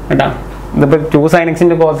കേട്ടോ. ഇതിപ്പോൾ 2 sin x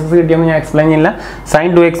into cos x കിട്ടിയെന്ന് ഞാൻ എക്സ്പ്ലെയിൻ ചെയ്യില്ല. sin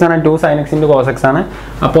 2x ആണ് 2 sin x into cos x ആണ്.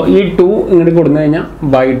 അപ്പോൾ ഈ 2 ഇങ്ങോട്ട് കൊടുത്തു കഴിഞ്ഞാൽ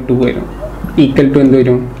ബൈ 2 വരും, ഈക്വൽ ടു എന്ത്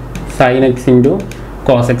വരും sin x into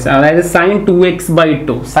cos x. അതായത് sin 2x by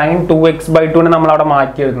 2, sin 2x by 2 നമ്മൾ അവിടെ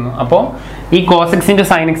മാറ്റി എഴുതുന്നു. അപ്പോൾ ഈ cos x into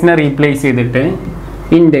sin x replace ചെയ്തിട്ട്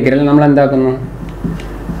ഇൻ്റഗ്രൽ നമ്മൾ എന്താക്കുന്നു,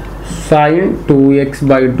 sin 2x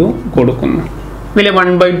by 2 കൊടുക്കുന്നു. ഇതിൽ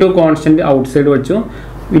 1/2 കോൺസ്റ്റൻറ്റ് ഔട്ട് സൈഡ് വെച്ചു.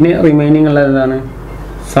 പിന്നെ റിമൈനിങ് ഉള്ളത് എന്താണ്,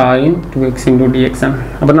 sin 2x ഇൻറ്റു dx ആണ്.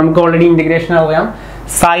 അപ്പോൾ നമുക്ക് ഓൾറെഡി ഇൻ്റഗ്രേഷൻ അറിയാം.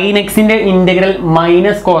 sin എക്സിൻ്റെ ഇൻ്റഗ്രൽ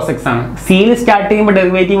മൈനസ് കോസ് എക്സ് ആണ്. സിയിൽ സ്റ്റാർട്ട് ചെയ്യുമ്പോൾ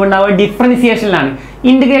ഡെറിവേറ്റീവ് ഉണ്ടാവുക ഡിഫറൻസിയേഷനിലാണ്.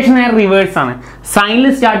 ഇൻ്റഗ്രേഷൻ നേരെ റിവേഴ്സ് ആണ്. സൈനിൽ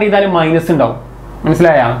സ്റ്റാർട്ട് ചെയ്താലും മൈനസ് ഉണ്ടാവും,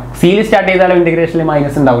 മനസ്സിലായ? സിയിൽ സ്റ്റാർട്ട് ചെയ്താലും ഇൻ്റഗ്രേഷനിൽ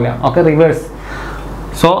മൈനസ് ഉണ്ടാവില്ല, ഓക്കെ റിവേഴ്സ്.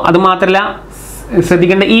 സോ അത് മാത്രമല്ല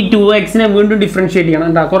ശ്രദ്ധിക്കേണ്ട, ഈ 2x വീണ്ടും ഡിഫറൻഷിയേറ്റ് ചെയ്യണം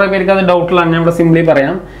കേട്ടോ. കുറേ പേർക്ക് അത് ഡൗട്ടിലാണ്, ഞാൻ ഇവിടെ സിംപ്ലി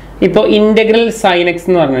പറയാം. ഇപ്പോൾ ഇൻ്റഗ്രൽ sin x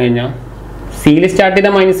എന്ന് പറഞ്ഞു കഴിഞ്ഞാൽ സിയിൽ സ്റ്റാർട്ട്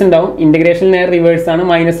ചെയ്താൽ മൈനസ് ഉണ്ടാവും, ഇൻ്റഗ്രേഷൻ നേരെ റിവേഴ്സ് ആണ്,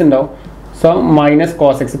 മൈനസ് ഉണ്ടാവും. So minus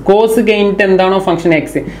cos X. Cos കഴിഞ്ഞിട്ട് എന്താണോ ഫംഗ്ഷൻ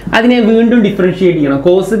എക്സ് അതിനെ വീണ്ടും ഡിഫറൻഷിയേറ്റ് ചെയ്യണം.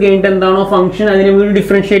 കോസ് കഴിഞ്ഞിട്ട് എന്താണോ ഫംഗ്ഷൻ അതിനെ വീണ്ടും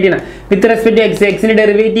ഡിഫറൻഷിയേറ്റ് ചെയ്യണം വിത്ത് റെസ്പെക്ട് ടു എക്സ്. എക്സിന്റെ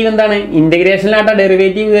ഡെറിവേറ്റീവ് എന്താണ്, ഇൻ്റഗ്രേഷനിലായിട്ടാണ്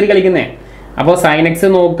ഡെറിവേറ്റീവ് കയറി കളിക്കുന്നത്. അപ്പോൾ sin x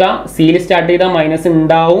നോക്കുക, സിയിൽ സ്റ്റാർട്ട് ചെയ്താൽ മൈനസ്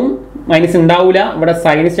ഉണ്ടാവും, മൈനസ് ഉണ്ടാവില്ല. ഇവിടെ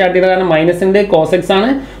സൈൻ സ്റ്റാർട്ട് ചെയ്ത കാരണം മൈനസ് ഉണ്ട്, കോസ് എക്സ് ആണ്.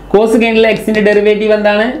 കോസ് കഴിഞ്ഞിട്ടുള്ള എക്സിന്റെ ഡെറിവേറ്റീവ്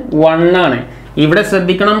എന്താണ്, 1 ആണ്. ഇവിടെ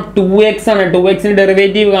ശ്രദ്ധിക്കണം 2x ആണ്, 2xന്റെ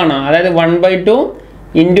ഡെറിവേറ്റീവ് കാണാം. അതായത് 1/2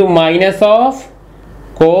 into minus of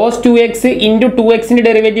cos 2x into 2xന്റെ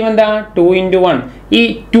derivative എന്താ, 2 ഇൻറ്റു 1. ഈ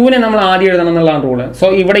 2നെ നമ്മൾ ആദ്യം എഴുതണം എന്നുള്ളതാണ് റൂള്. സോ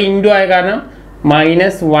ഇവിടെ ഇൻറ്റു ആയ കാരണം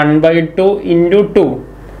മൈനസ് 1/2 ഇൻറ്റു 2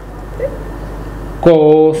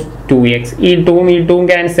 cos 2x. ഈ 2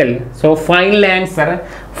 ക്യാൻസൽ. സോ ഫൈനൽ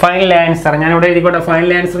ആൻസർ ഞാനിവിടെ എഴുതിക്കോട്ടെ.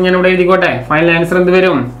 ഫൈനൽ ആൻസർ എന്ത്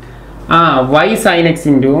വരും, y sin x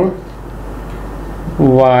into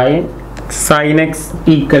y sin x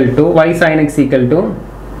equal to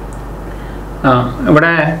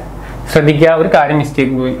ഇവിടെ ശ്രദ്ധിക്കുക, ഒരു കാര്യം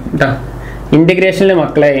മിസ്റ്റേക്ക് പോയി കേട്ടോ. ഇൻ്റഗ്രേഷനിലെ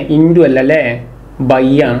മക്കളെ ഇൻറ്റു അല്ല അല്ലേ, ബൈ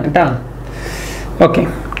ആണ് കേട്ടോ. ഓക്കെ,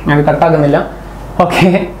 ഞാൻ കട്ടാക്കുന്നില്ല. ഓക്കെ,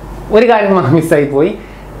 ഒരു കാര്യം മിസ്സായി പോയി.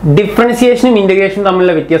 ഡിഫറൻസിയേഷനും ഇൻ്റഗ്രേഷനും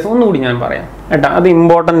തമ്മിലുള്ള വ്യത്യാസം ഒന്നുകൂടി ഞാൻ പറയാം കേട്ടോ. അത്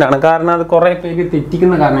ഇമ്പോർട്ടൻ്റ് ആണ്, കാരണം അത് കുറേ പേര്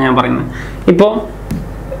തെറ്റിക്കുന്ന കാരണം ഞാൻ പറയുന്നത്. ഇപ്പോൾ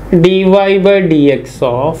dy/dx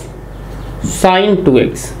ഓഫ് sin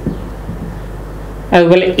 2x,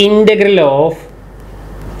 അതുപോലെ ഇൻ്റഗ്രൽ ഓഫ്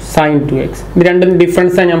sin 2x. ഇത് രണ്ടും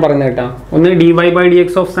ഡിഫറൻസാണ് ഞാൻ പറയുന്നത് കേട്ടോ. ഒന്ന് dy/dx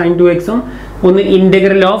ഓഫ് sin 2x ഒന്ന്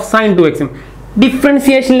ഇൻ്റഗ്രൽ ഓഫ് sin 2x.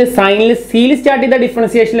 ഡിഫറൻസിയേഷനിൽ സൈനിൽ സിയിൽ സ്റ്റാർട്ട് ചെയ്ത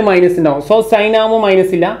ഡിഫറൻസിയേഷനിൽ മൈനസ് ഉണ്ടാവും. സോ സൈൻ ആകുമ്പോൾ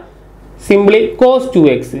മൈനസ് ഇല്ല, simply cos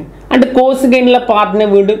 2x. And cos കഴിഞ്ഞുള്ള പാർട്ടിനെ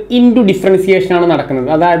വീണ്ടും ഇൻറ്റു ഡിഫറൻസിയേഷൻ ആണ് നടക്കുന്നത്.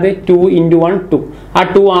 അതായത് 2 ഇൻറ്റു 1 2. ആ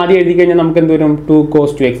 2 ആദ്യം എഴുതി കഴിഞ്ഞാൽ നമുക്ക് എന്ത് വരും, 2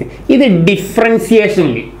 cos 2x. ഇത്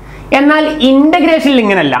ഡിഫറൻസിയേഷനിൽ. എന്നാൽ ഇൻ്റഗ്രേഷനിൽ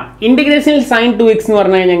ഇങ്ങനല്ല. ഇൻ്റഗ്രേഷനിൽ sin 2x എന്ന്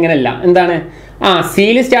പറഞ്ഞു കഴിഞ്ഞാൽ ഇങ്ങനല്ല. എന്താണ്,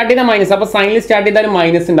 സിയിൽ സ്റ്റാർട്ട് ചെയ്താൽ മൈനസ്, അപ്പോൾ സൈനിൽ സ്റ്റാർട്ട് ചെയ്താലും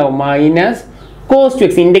മൈനസ് ഉണ്ടാവും, മൈനസ് cos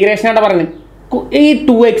 2x. ഇൻ്റഗ്രേഷനായിട്ട് പറയുന്നത് ഈ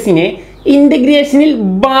 2xനെ ഇൻ്റഗ്രേഷനിൽ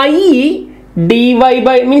by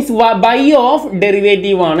means by of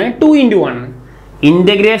derivative ആണ് 2 ഇൻറ്റു 1.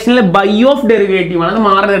 ഇൻ്റഗ്രേഷനിൽ ബൈ ഓഫ് ഡെറിവേറ്റീവ് ആണ്. അത്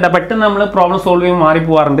മാറുന്നത് കേട്ടോ, പെട്ടെന്ന് നമ്മൾ പ്രോബ്ലം സോൾവ് ചെയ്യുമ്പോൾ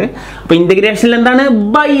മാറിപ്പോവാറുണ്ട്. അപ്പോൾ ഇൻ്റഗ്രേഷനിൽ എന്താണ്,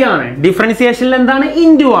 ബൈ ആണ്. ഡിഫറൻസിയേഷനിൽ എന്താണ്,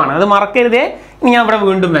 ഇൻറ്റു ആണ്. അത് മറക്കരുതേ. ഇനി ഞാൻ ഇവിടെ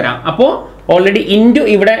വീണ്ടും വരാം. അപ്പോൾ ഓൾറെഡി ഇൻറ്റു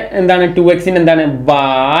ഇവിടെ എന്താണ്, 2xന് എന്താണ്,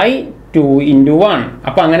 ബൈ 2 ഇൻറ്റു 1.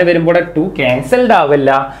 അപ്പോൾ അങ്ങനെ വരുമ്പോൾ 2 ക്യാൻസൽഡ് ആവില്ല,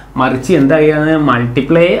 മറിച്ച് എന്തായാണ്,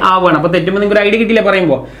 മൾട്ടിപ്ലൈ ആവുകയാണ്. അപ്പോൾ തെറ്റുമ്പോൾ നിങ്ങൾക്ക് ഒരു ഐഡിയ കിട്ടിയില്ല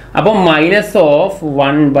പറയുമ്പോൾ. അപ്പോൾ minus of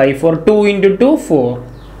 1/4 2 into 2 4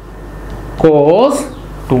 cos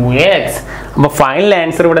 2x. അപ്പോൾ ഫൈനൽ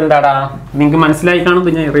ആൻസർ ഇവിടെ എന്താടാ, നിങ്ങൾക്ക് മനസ്സിലായി കാണും.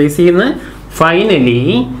 ഞാൻ റേസ് ചെയ്യുന്നത് ഫൈനലി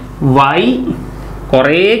y.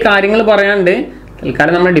 കുറേ കാര്യങ്ങൾ പറയാനുണ്ട്.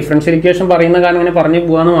 തൽക്കാലം നമ്മൾ ഡിഫറൻഷ്യൽ ഇക്വേഷൻ പറയുന്ന കാരണം ഇങ്ങനെ പറഞ്ഞു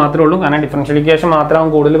പോകാമെന്ന് മാത്രമേ ഉള്ളൂ. കാരണം ഡിഫറൻഷ്യൽ ഇക്വേഷൻ മാത്രമാവും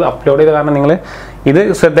കൂടുതൽ അപ്ലോഡ് ചെയ്ത കാരണം നിങ്ങൾ ഇത്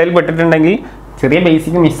ശ്രദ്ധയിൽപ്പെട്ടിട്ടുണ്ടെങ്കിൽ ചെറിയ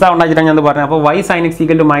ബേസിക് മിസ്സാവണ്ടാച്ചിട്ടാണ് ഞാൻ പറഞ്ഞത്. അപ്പോൾ y sin x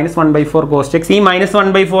equal to minus 1/4 cos 2x. ഈ മൈനസ്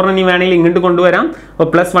 1/4 ഇനി വേണമെങ്കിൽ ഇങ്ങോട്ട് കൊണ്ടുവരാം. അപ്പോൾ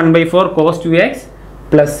plus 1/4 cos 2x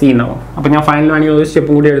plus c എന്നാവും. അപ്പോൾ ഞാൻ ഫൈനൽ വേണമെങ്കിൽ ഒരു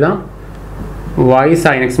സ്റ്റെപ്പും കൂടി എഴുതാം. y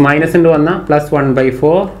sin x മൈനസ് ഉണ്ട് വന്നാൽ plus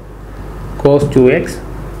 1/4 cos 2x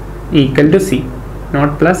equal to c,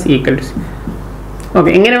 not plus equal to c. Okay,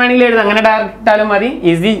 എങ്ങനെ വേണമെങ്കിലും എഴുതാം, അങ്ങനെ ഡയറക്റ്റ് ഇട്ടാലും മതി.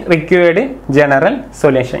 Is the required general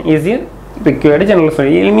solution.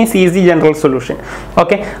 Means easy general solution.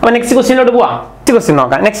 Okay, അപ്പോൾ നെക്സ്റ്റ് ക്വസ്റ്റ്യനിലോട്ട് പോവാം. നെക്സ്റ്റ് ക്വസ്റ്റ്യൻ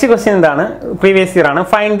നോക്കാം. നെക്സ്റ്റ് ക്വസ്റ്റ്യൻ എന്താണ്, പ്രീവിയസ് ഇയർ ആണ്.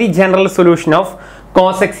 Find the general solution of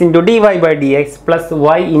cos x into dy/dx plus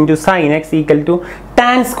y into sin x equal to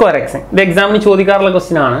tan square x. ഇത് എക്സാമിന് ചോദിക്കാറുള്ള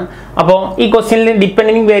question ആണ്. അപ്പോൾ ഈ ക്വസ്റ്റ്യനിൽ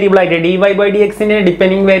ഡിപ്പെൻഡിങ് വേരിയബിൾ ആയിട്ട് dy/dx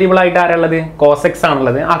ഡിപ്പെൻഡിങ് വേരിയബിൾ ആയിട്ട് ആരുള്ളത്? cos x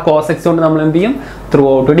ആണുള്ളത്. ആ cos x കൊണ്ട് നമ്മൾ എന്ത് ചെയ്യും? ത്രൂ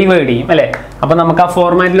ഔട്ട് ഡിവൈഡ് ചെയ്യും അല്ലേ? അപ്പോൾ നമുക്ക് ആ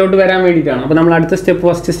ഫോർമാറ്റിലോട്ട് വരാൻ വേണ്ടിയിട്ടാണ്. അപ്പോൾ നമ്മൾ അടുത്ത സ്റ്റെപ്പ്,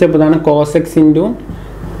 ഫസ്റ്റ് സ്റ്റെപ്പ് ഇതാണ്. cos x into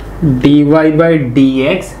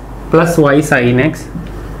dy/dx plus y sin x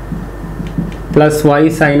plus y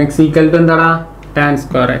sin x equal to എന്താടാ? tan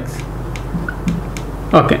square x.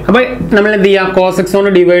 ഓക്കെ, അപ്പോൾ നമ്മൾ എന്ത് ചെയ്യുക? cos x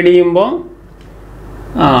കൊണ്ട് ഡിവൈഡ് ചെയ്യുമ്പോൾ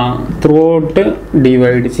ത്രൂ ഔട്ട്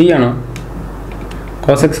ഡിവൈഡ് ചെയ്യണം.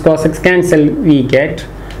 cos x cancel, we get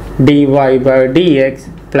dy/dx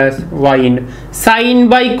plus y into sin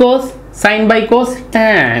by cos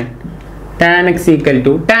tan x equal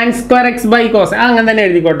to tan square x by cos. അങ്ങനെ തന്നെ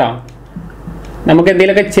എഴുതിക്കോട്ടോ. നമുക്ക്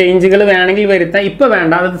എന്തെങ്കിലുമൊക്കെ ചേഞ്ചുകൾ വേണമെങ്കിൽ വരുത്താം. ഇപ്പോൾ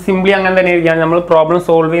വേണ്ട, അത് സിംപ്ലി അങ്ങനെ തന്നെ എഴുതിയാണ്. നമ്മൾ പ്രോബ്ലം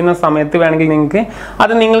സോൾവ് ചെയ്യുന്ന സമയത്ത് വേണമെങ്കിൽ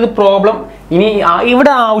നിങ്ങൾക്ക് പ്രോബ്ലം ഇനി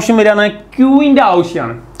ഇവിടെ ആവശ്യം വരികയാണ് ക്യൂവിൻ്റെ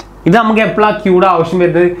ആവശ്യമാണ്. ഇത് നമുക്ക് എപ്പോഴാണ് ക്യൂയുടെ ആവശ്യം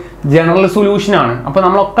വരുന്നത്? ജനറൽ സൊല്യൂഷൻ ആണ്. അപ്പോൾ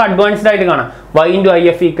നമ്മളൊക്കെ അഡ്വാൻസ്ഡ് ആയിട്ട് കാണാം. y into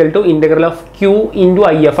if equal to integral of q into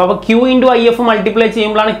if. അപ്പോൾ q into if മൾട്ടിപ്ലൈ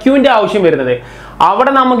ചെയ്യുമ്പോഴാണ് ക്യൂവിൻ്റെ ആവശ്യം വരുന്നത്.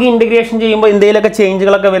 അവിടെ നമുക്ക് ഇൻറ്റഗ്രേഷൻ ചെയ്യുമ്പോൾ എന്തെങ്കിലുമൊക്കെ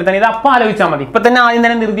ചേഞ്ചുകളൊക്കെ വരുത്താൻ ഇത് അപ്പോൾ ആലോചിച്ചാൽ മതി. ഇപ്പം തന്നെ ആദ്യം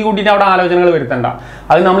തന്നെ നിർത്തി കൂട്ടിയിട്ട് അവിടെ ആലോചനകൾ വരുത്തണ്ട.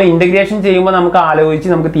 അത് നമ്മൾ ഇൻറ്റഗ്രേഷൻ ചെയ്യുമ്പോൾ നമുക്ക് ആലോചിച്ച്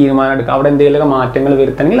നമുക്ക് തീരുമാനം എടുക്കാം. അവിടെ എന്തെങ്കിലുമൊക്കെ മാറ്റങ്ങൾ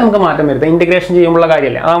വരുത്തണമെങ്കിൽ നമുക്ക് മാറ്റം വരുത്താം. ഇൻറ്റഗ്രേഷൻ ചെയ്യുമ്പോഴുള്ള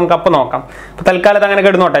കാര്യമല്ലേ, അത് നമുക്ക് അപ്പോൾ നോക്കാം. അപ്പോൾ തൽക്കാലത്ത് അങ്ങനെ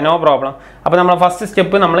കിടന്നോട്ടെ, നോ പ്രോബ്ലം. അപ്പോൾ നമ്മൾ ഫസ്റ്റ്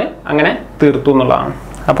സ്റ്റെപ്പ് നമ്മൾ അങ്ങനെ തീർത്തു എന്നുള്ളതാണ്.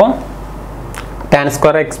 അപ്പോൾ tan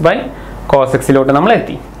square x by cos x ലോട്ട് നമ്മൾ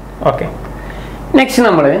എത്തി. ഓക്കെ, നെക്സ്റ്റ്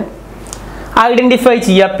നമ്മൾ ഐഡൻറ്റിഫൈ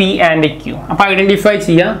ചെയ്യുക p ആൻഡ് q. അപ്പോൾ ഐഡൻറ്റിഫൈ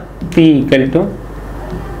ചെയ്യുക p equal to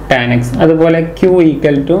tan x, അതുപോലെ q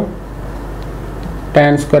equal to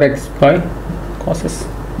tan square x by cos x.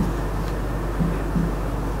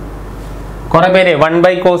 കുറേ പേര്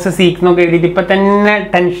 1/cos sec എന്നൊക്കെ എഴുതിയിട്ട് ഇപ്പം തന്നെ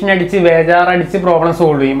ടെൻഷൻ അടിച്ച് ബേജാറടിച്ച് പ്രോബ്ലം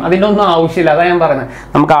സോൾവ് ചെയ്യും. അതിൻ്റെ ഒന്നും ആവശ്യമില്ല. അതാണ് ഞാൻ പറയുന്നത്.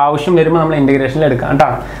 നമുക്ക് ആവശ്യം വരുമ്പോൾ നമ്മൾ ഇൻറ്റഗ്രേഷനിൽ എടുക്കാം കേട്ടോ.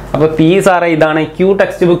 അപ്പോൾ പി സാറേ ഇതാണ്, ക്യൂ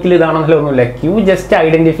ടെക്സ്റ്റ് ബുക്കിൽ ഇതാണെന്നല്ലോ ഒന്നുമില്ല. Q just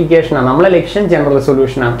ഐഡൻറ്റിഫിക്കേഷനാണ്. നമ്മളെ ലക്ഷ്യം ജനറൽ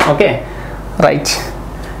സൊല്യൂഷനാണ്. Okay, right.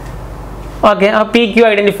 ഓക്കെ, ആ പി ക്യൂ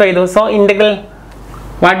ഐഡൻറ്റിഫൈ ചെയ്തു. So integral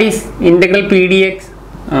what is integral P D X?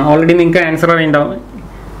 Already നിങ്ങൾക്ക് ആൻസർ അറിയുണ്ടാവും.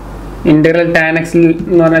 ഇൻറ്റഗ്രൽ tan x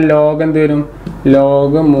എന്ന് പറഞ്ഞാൽ ലോഗ് എന്ത് വരും?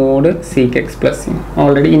 Log mode seek X plus.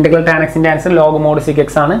 Already integral tan x answer log mode seek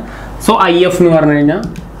X ആണ്. So IF എന്ന് പറഞ്ഞു കഴിഞ്ഞാൽ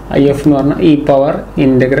E power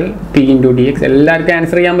integral P into D X. എല്ലാവർക്കും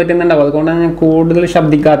ആൻസർ ചെയ്യാൻ പറ്റുന്നുണ്ടാവും. അതുകൊണ്ടാണ് ഞാൻ കൂടുതൽ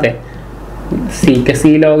ശബ്ദിക്കാത്തത്.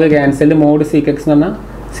 C log cancel, mode seek X എന്ന് പറഞ്ഞാൽ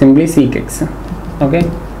simply seek X. Okay,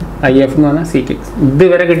 IF എന്ന് പറഞ്ഞാൽ സീക്ക് എക്സ്.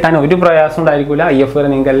 ഇതുവരെ കിട്ടാൻ ഒരു പ്രയാസം ഉണ്ടായിരിക്കില്ല. IF വരെ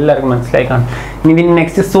നിങ്ങൾക്ക് എല്ലാവർക്കും മനസ്സിലായി കാണും. ഇനി ഇതിന്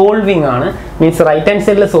നെക്സ്റ്റ് സോൾവിങ് ആണ്. മീൻസ് റൈറ്റ് ഹാൻഡ്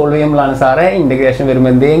സൈഡിൽ സോൾവ് ചെയ്യുമ്പോഴാണ് സാറേ ഇൻറ്റഗ്രേഷൻ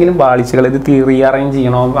വരുമ്പോൾ എന്തെങ്കിലും പാളിച്ചകൾ ഇത് റീഅറേഞ്ച്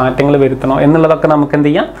ചെയ്യണോ, മാറ്റങ്ങൾ വരുത്തണോ എന്നുള്ളതൊക്കെ നമുക്ക് എന്ത്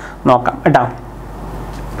ചെയ്യാം, നോക്കാം കേട്ടോ.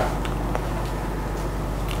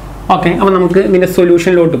 ഓക്കെ, അപ്പോൾ നമുക്ക് ഇതിൻ്റെ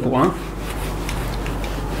സൊല്യൂഷനിലോട്ട് പോവാം.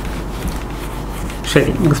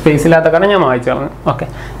 ശരി, നമുക്ക് സ്പേസ് ഇല്ലാത്ത കാരണം ഞാൻ വായിച്ചു കളഞ്ഞു. Okay,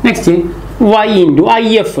 next y into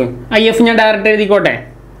IF ഞാൻ direct എഴുതിക്കോട്ടെ.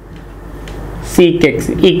 sec x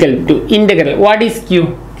equal to integral what is q?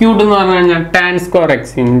 q എന്ന് പറഞ്ഞു കഴിഞ്ഞാൽ tan square x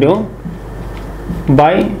into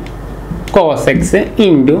by cos x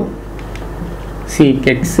into sec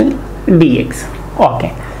x dx. Okay,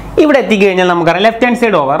 ഇവിടെ എത്തിക്കഴിഞ്ഞാൽ നമുക്കറിയാം left hand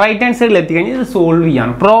side over right hand സൈഡിൽ എത്തിക്കഴിഞ്ഞാൽ ഇത് സോൾവ്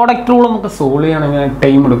ചെയ്യാണ്. പ്രോഡക്റ്റ് റൂൾ നമുക്ക് സോൾവ് ചെയ്യണമെങ്കിൽ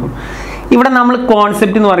ടൈം എടുക്കും. ഇവിടെ നമ്മൾ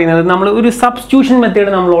കോൺസെപ്റ്റ് എന്ന് പറയുന്നത് നമ്മൾ ഒരു സബ്സ്റ്റിറ്റ്യൂഷൻ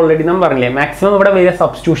മെത്തേഡ് നമ്മൾ ഓൾറെഡി നമ്മൾ പറഞ്ഞില്ലേ, മാക്സിമം ഇവിടെ വരിക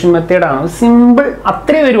സബ്സ്റ്റിറ്റ്യൂഷൻ മെത്തേഡാണ്. സിമ്പിൾ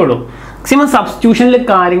അത്രേ വരുള്ളൂ. മാക്സിമം സബ്സ്റ്റിറ്റ്യൂഷനിൽ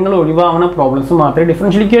കാര്യങ്ങൾ ഒഴിവാവുന്ന പ്രോബ്ലംസ് മാത്രമേ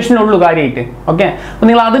ഡിഫറൻഷ്യൽ ഇക്വേഷനുള്ളൂ കാര്യമായിട്ട്. ഓക്കെ, അപ്പോൾ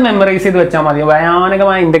നിങ്ങൾ അത് മെമ്മറൈസ് ചെയ്ത് വെച്ചാൽ മതി.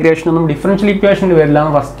 ഭയാനകമായ ഇൻറ്റഗ്രേഷനൊന്നും ഡിഫറൻഷ്യൽ ഇക്വേഷനിൽ വരില്ല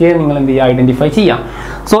എന്ന് ഫസ്റ്റ് നിങ്ങൾ എന്ത് ചെയ്യുക, ഐഡൻറ്റിഫൈ ചെയ്യാം.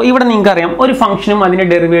 സോ ഇവിടെ നിങ്ങൾക്കറിയാം ഒരു ഫംഗ്ഷനും അതിൻ്റെ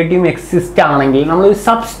ഡെറിവേറ്റീവും എക്സിസ്റ്റ് ആണെങ്കിൽ നമ്മൾ ഒരു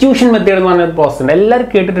സബ്സ്റ്റിറ്റ്യൂഷൻ മെത്തേഡ് എന്ന് പറഞ്ഞൊരു പ്രോസസ് ഉണ്ട്. എല്ലാവരും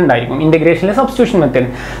കേട്ടിട്ടുണ്ടായിരിക്കും ഇൻറ്റഗ്രേഷനിലെ സബ്സ്റ്റിറ്റ്യൂഷൻ മെത്തേഡ്.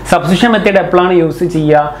 സബ്സ്റ്റിറ്റ്യൂഷൻ മെത്തേഡ് എപ്പോഴാണ് യൂസ്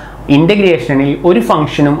ചെയ്യുക? ഇൻറ്റഗ്രേഷനിൽ ഒരു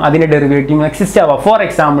ഫംഗ്ഷനും അതിൻ്റെ ഡെറിവേറ്റീവും എക്സിസ്റ്റ് ആവുക. ഫോർ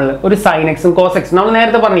എക്സാമ്പിൾ ഒരു സൈൻ എക്സും കോസ് എക്സും നമ്മൾ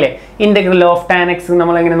നേരത്തെ പറഞ്ഞില്ലേ, ഇൻറ്റഗ്രൽ ഓഫ് ടാൻ എക്സ്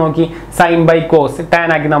നമ്മൾ എങ്ങനെ നോക്കി? സൈൻ ബൈ കോസ്, ടാൻ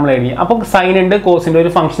ആക്കി നമ്മൾ എഴുതി. അപ്പോൾ സൈൻ ഉണ്ട്, കോസിൻ്റെ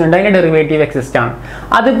ഒരു ഫംഗ്ഷൻ ഉണ്ട്, അതിൻ്റെ ഡെറിവേറ്റീവ് എക്സിസ്റ്റ് ആണ്.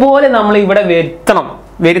 അതുപോലെ നമ്മൾ ഇവിടെ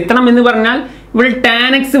വരുത്തണം എന്ന് പറഞ്ഞാൽ ഇവിടെ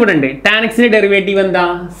ടാൻ എക്സ് ഇവിടെ ഉണ്ട്. ടാൻ എക്സിന്റെ ഡെറിവേറ്റീവ് എന്താ?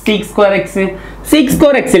 Seek square X. Seek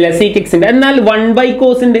square X ഇല്ല, സീക്ക് എക്സ് ഉണ്ട്. എന്നാൽ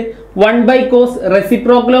 1/cos ഉണ്ട്. 1/cos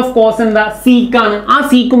റെസിപ്രോക്കൽ ഓഫ് കോസ് എന്താ? സീക്ക് ആണ്. ആ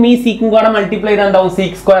സീക്കും ഈ സീക്കും കൂടെ മൾട്ടിപ്ലൈ ചെയ്താൽ എന്താവും?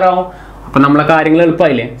 സീക്ക് സ്ക്വയർ ആവും. അപ്പൊ നമ്മളെ കാര്യങ്ങൾ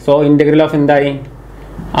എളുപ്പമായില്ലേ? സോ ഇന്റഗ്രൽ ഓഫ് എന്തായി?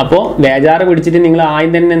 അപ്പോൾ ബേജാറ് പിടിച്ചിട്ട് നിങ്ങൾ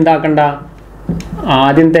ആദ്യം തന്നെ എന്താക്കണ്ട,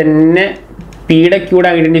 ആദ്യം തന്നെ പിയുടെ ക്യൂടെ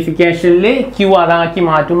ഐഡന്റിഫിക്കേഷനിൽ ക്യൂ അതാക്കി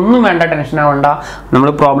മാറ്റൊന്നും വേണ്ട, ടെൻഷൻ ആവണ്ട. നമ്മൾ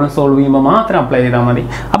പ്രോബ്ലം സോൾവ് ചെയ്യുമ്പോൾ മാത്രം അപ്ലൈ ചെയ്താൽ മതി.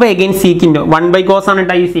 അപ്പോൾ എഗെയിൻ സീക്കിൻ്റെ 1/cos ആണ്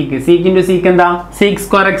tie seek. Seek into seek എന്താ? സീക്ക്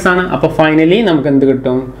സ്ക്വയർ എക്സ് ആണ്. അപ്പോൾ ഫൈനലി നമുക്ക് എന്ത്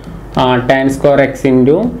കിട്ടും? tan square x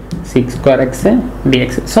into sec square x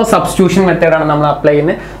dx. So substitution method ആണ് നമ്മൾ അപ്ലൈ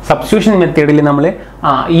ചെയ്യുന്നത്. സബ്സ്റ്റിറ്റ്യൂഷൻ മെത്തേഡിൽ നമ്മൾ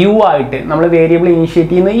u ആയിട്ട് നമ്മൾ വേരിയബിൾ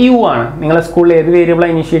ഇനിഷ്യേറ്റ് ചെയ്യുന്നത് u ആണ്. നിങ്ങളുടെ സ്കൂളിൽ ഏത്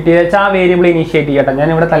വേരിയബിളാണ് ഇനിഷ്യേറ്റ് ചെയ്യുക വെച്ചാൽ ആ വേരിയബിൾ ഇനിഷ്യേറ്റ് ചെയ്യട്ടെ. ഞാൻ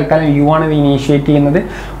ഇവിടെ തൽക്കാലം u ആണ് ഇനിഷ്യേറ്റ് ചെയ്യുന്നത്.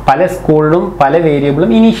 പല സ്കൂളിലും പല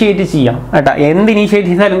വേരിയബിളും ഇനിഷ്യേറ്റ് ചെയ്യാം കേട്ടോ. എന്ത് ഇനിഷ്യേറ്റ്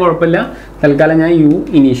ചെയ്താലും കുഴപ്പമില്ല. തൽക്കാലം ഞാൻ u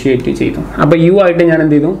ഇനിഷ്യേറ്റ് ചെയ്തു. അപ്പോൾ u ആയിട്ട് ഞാൻ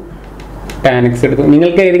എന്ത് ചെയ്തു, tan x എടുത്തു.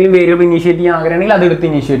 നിങ്ങൾക്ക് ഏതെങ്കിലും വേരിയബിൾ ഇനിഷ്യേറ്റ് ചെയ്യാൻ ആഗ്രഹമാണെങ്കിൽ അതെടുത്ത്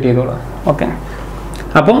ഇനിഷ്യേറ്റ് ചെയ്തോളൂ. ഓക്കെ,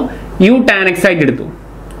 അപ്പോൾ u tan x ആയിട്ട് എടുത്തു.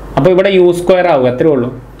 അപ്പോൾ ഇവിടെ u സ്ക്വയർ ആവും, അത്രേ ഉള്ളൂ.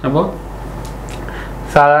 അപ്പോൾ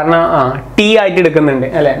സാധാരണ ടി ആയിട്ട് എടുക്കുന്നുണ്ട്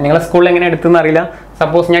അല്ലേ? നിങ്ങളെ സ്കൂളിൽ എങ്ങനെ എടുത്തെന്ന് അറിയില്ല.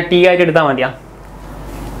 സപ്പോസ് ഞാൻ ടി ആയിട്ട് എടുത്താൽ മതിയാ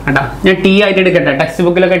കേട്ടാ. ഞാൻ ടി ആയിട്ട് എടുക്കട്ടെ. ടെക്സ്റ്റ്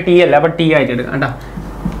ബുക്കിലൊക്കെ ടി അല്ല, അപ്പോൾ ടി ആയിട്ട് എടുക്കാം കേട്ടാ.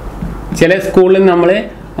 ചില സ്കൂളിൽ നമ്മൾ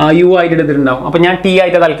യു ആയിട്ട് എടുത്തിട്ടുണ്ടാവും. അപ്പോൾ ഞാൻ ടി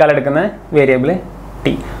ആയിട്ട് തൽക്കാലം എടുക്കുന്ന വേരിയബിൾ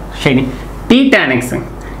ടി. ശരി, ടി tan x.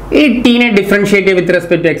 ഈ ടീനെ differentiate with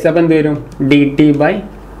respect to X. അപ്പോൾ എന്ത് വരും, D T by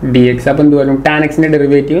D X. അപ്പോൾ എന്ത് വരും, tan x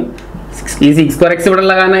ഡെറിവേറ്റീവ് ഈ സിക്സ് സ്ക്വയർ എക്സ് ഇവിടെ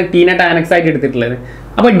ഉള്ള കാരണം ടീനെ tan x ആയിട്ട് എടുത്തിട്ടുള്ളത്.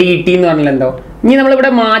 അപ്പോൾ ഡി ടി എന്ന് പറഞ്ഞാൽ എന്തോ. ഇനി നമ്മളിവിടെ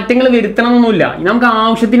മാറ്റങ്ങൾ വരുത്തണം എന്നൊന്നുമില്ല, നമുക്ക്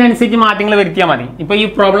ആവശ്യത്തിനനുസരിച്ച് മാറ്റങ്ങൾ വരുത്തിയാൽ മതി. ഇപ്പോൾ ഈ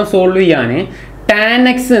പ്രോബ്ലം സോൾവ് ചെയ്യാൻ tan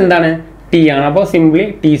x എന്താണ്, ടി ആണ്. അപ്പോൾ സിംപ്ലി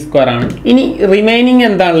ടി സ്ക്വയർ ആണ്. ഇനി റിമൈനിങ്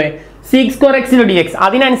എന്താണല്ലേ, സിക്സ് സ്ക്വയർ എക്സിൻ്റെ ഡി എക്സ്.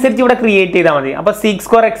 അതിനനുസരിച്ച് ഇവിടെ ക്രിയേറ്റ് ചെയ്താൽ മതി. അപ്പോൾ സിക്സ്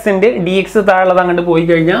സ്ക്വയർ എക്സിൻ്റെ ഡി എക്സ് താഴെയുള്ളത് അങ്ങോട്ട് പോയി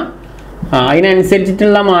കഴിഞ്ഞാൽ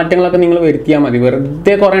അതിനനുസരിച്ചിട്ടുള്ള മാറ്റങ്ങളൊക്കെ നിങ്ങൾ വരുത്തിയാൽ മതി.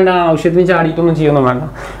 വെറുതെ കുറേണ്ട ആവശ്യത്തിന് ചാടിയിട്ടൊന്നും ചെയ്യൊന്നും വേണ്ട.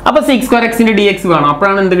 അപ്പോൾ സിക്സ് സ്ക്വയർ എക്സിൻ്റെ ഡി എക്സ് വേണം.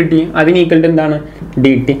 അപ്പോഴാണ് എന്ത് കിട്ടി, അതിന് ഈക്വൽ ടു എന്താണ്,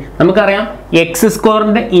 ഡി ടി. നമുക്കറിയാം എക്സ്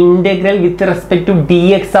സ്ക്വയറിൻ്റെ integral with respect to D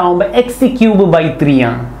X ആകുമ്പോൾ എക്സ് ക്യൂബ് ബൈ 3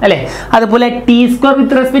 ആണ് അല്ലേ? അതുപോലെ T square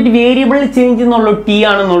with respect variable change എന്നുള്ളൂ, ടി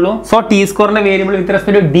ആണെന്നുള്ളൂ. സോ ടി സ്ക്വയറിൻ്റെ variable with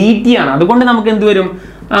respect to D T ആണ്. അതുകൊണ്ട് നമുക്ക് എന്ത് വരും,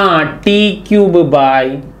 T cube by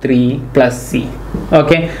 3 plus C.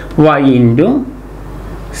 Okay, Y into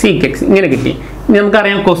seek X ഇങ്ങനെ കിട്ടി. ഇനി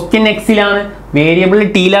നമുക്കറിയാം ക്വസ്റ്റ്യൻ എക്സിലാണ്, വേരിയബിൾ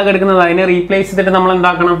ടീയിലാണ് എടുക്കുന്നത്. അതിനെ റീപ്ലേസ് ചെയ്തിട്ട് നമ്മൾ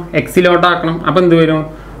എന്താക്കണം, എക്സിലോട്ടാക്കണം. അപ്പോൾ എന്ത് വരും,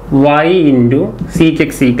 Y into seek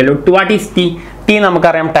X equal to what is T. T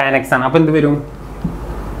നമുക്കറിയാം tan x ആണ്. അപ്പോൾ എന്ത് വരും,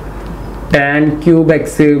 tan cube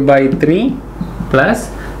X by 3 plus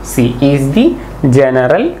C is the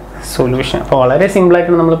general solution. അപ്പോൾ വളരെ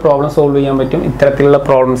സിമ്പിളായിട്ട് നമ്മൾ പ്രോബ്ലം സോൾവ് ചെയ്യാൻ പറ്റും ഇത്തരത്തിലുള്ള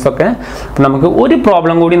പ്രോബ്ലംസ് ഒക്കെ. നമുക്ക് ഒരു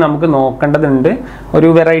പ്രോബ്ലം കൂടി നമുക്ക് നോക്കേണ്ടതുണ്ട്. ഒരു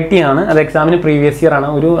വെറൈറ്റി ആണ്, അത് എക്സാമിന് പ്രീവിയസ് ഇയർ ആണ്.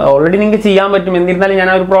 ഒരു ഓൾറെഡി നിങ്ങൾക്ക് ചെയ്യാൻ പറ്റും, എന്നിരുന്നാലും ഞാൻ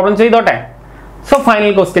ആ ഒരു പ്രോബ്ലം ചെയ്തോട്ടെ. So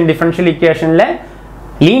final question, differential ഇക്വേഷനിലെ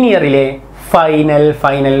ലീനിയറിലെ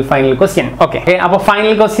final question. Okay, അപ്പോൾ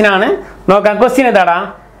ഫൈനൽ ക്വസ്റ്റ്യൻ ആണ്. നോക്കാം ക്വസ്റ്റ്യൻ ഏതാടാ.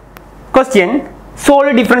 Question,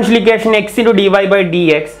 solve differential equation X into D Y by D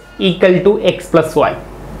X equal to X plus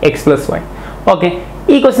Y. Okay,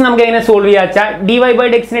 ഈ ക്വസ്റ്റ്യൻ നമുക്ക് എങ്ങനെ സോൾവ് ചെയ്യാ വെച്ചാൽ ഡി വൈ ബൈ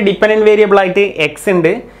ഡി എക്സിന് ഡിപ്പെൻഡന്റ് വേരിയബിൾ ആയിട്ട് എക്സ്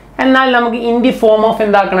ഉണ്ട്. എന്നാൽ നമുക്ക് in the form of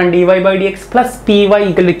എന്താക്കണം, D Y by D X plus P Y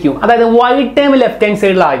equal to Q. അതായത് വൈ ടേം ലെഫ്റ്റ് ഹാൻഡ്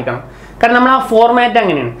സൈഡിലായിരിക്കണം. കാരണം നമ്മൾ ആ ഫോർമാറ്റ്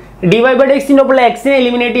അങ്ങനെയാണ്. ഡി വൈ ബൈ ഡി എക്സിൻ്റെ ഒപ്പം എക്സിനെ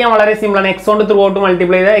എലിമിനേറ്റ് ചെയ്യാൻ വളരെ സിമ്പിളാണ്. എക്സ് കൊണ്ട് ത്രൂ ഔട്ട്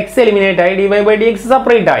മൾട്ടിപ്ലൈ ചെയ്താൽ എക്സ് എലിമിനേറ്റ് ആയി, D Y by D X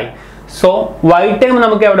separate ആയി. സോ വൈ ടേം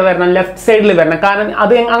നമുക്ക് എവിടെ വരണം, ലെഫ്റ്റ് സൈഡിൽ വരണം. കാരണം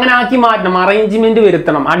അത് അങ്ങനെ ആക്കി മാറ്റണം, അറേഞ്ച്മെന്റ്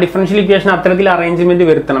വരുത്തണം. ആ ഡിഫറൻഷ്യൽ ഇക്വേഷൻ അത്തരത്തിൽ അറേഞ്ച്മെന്റ്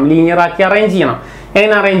വരുത്തണം, ലീനിയർ ആക്കി അറേഞ്ച് ചെയ്യണം.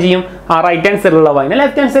 എങ്ങനെ അറേഞ്ച് ചെയ്യും, ആ റൈറ്റ് ഹാൻഡ് സൈഡിലുള്ള വൈനെ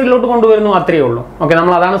ലെഫ്റ്റ് ഹാൻഡ് സൈഡിലോട്ട് കൊണ്ടുവരുന്നു, അത്രയേ ഉള്ളൂ. ഓക്കെ,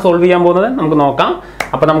 നമ്മൾ അതാണ് സോൾവ് ചെയ്യാൻ പോകുന്നത്. നമുക്ക് നോക്കാം.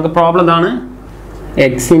 അപ്പോൾ നമുക്ക് പ്രോബ്ലം ഇതാണ്,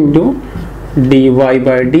 X into D Y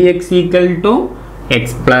by D X equal to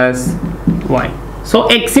X plus Y. So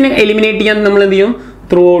എക്സിനെ eliminate ചെയ്യാൻ നമ്മൾ എന്ത് ചെയ്യും,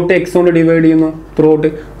 ത്രൂ ഔട്ട് എക്സ് കൊണ്ട് ഡിവൈഡ് ചെയ്യുന്നു, through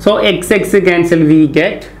out. So X cancel, we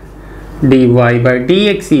get D Y by D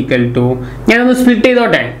X equal to, ഞാനൊന്ന് split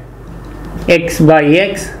ചെയ്തോട്ടെ, X by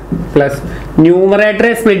X plus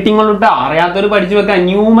ന്യൂമറേറ്ററെ splitting ഉള്ളൂ കേട്ടോ. അറിയാത്തൊരു പഠിച്ചു വെക്കാം.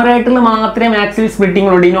 ന്യൂമറേറ്ററിൽ മാത്രമേ മാക്സിൽ സ്പ്ലിറ്റിംഗ്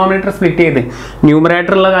ഉള്ളൂ, ഡിനോമിനേറ്റർ സ്പ്ലിറ്റ് ചെയ്ത്.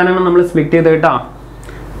 ന്യൂമറേറ്ററുള്ള കാരണം നമ്മൾ സ്പ്ലിറ്റ് ചെയ്ത് കേട്ടോ.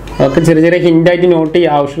 അതൊക്കെ ചെറിയ ഹിൻ്റായിട്ട് നോട്ട്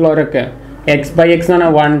ചെയ്യുക ആവശ്യമുള്ളവരൊക്കെ. എക്സ് ബൈ എക്സ് എന്ന്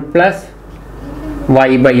പറഞ്ഞാൽ 1 പ്ലസ് വൈ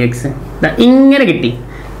ബൈ എക്സ്. ഇങ്ങനെ കിട്ടി.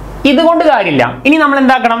 ഇതുകൊണ്ട് കാര്യമില്ല. ഇനി നമ്മൾ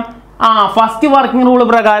എന്താക്കണം, ഫസ്റ്റ് വർക്കിംഗ് റൂൾ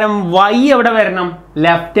പ്രകാരം വൈ എവിടെ വരണം,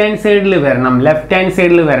 ലെഫ്റ്റ് ഹാൻഡ് സൈഡിൽ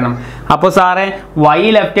വരണം. അപ്പോൾ സാറേ വൈ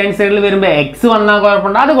ലെഫ്റ്റ് ഹാൻഡ് സൈഡിൽ വരുമ്പോൾ എക്സ് വന്നാൽ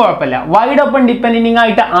കുഴപ്പമുണ്ടോ, അത് കുഴപ്പമില്ല. വൈയുടെ ഒപ്പം ഡിപ്പെൻഡിങ്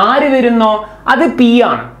ആയിട്ട് ആര് വരുന്നോ അത് പി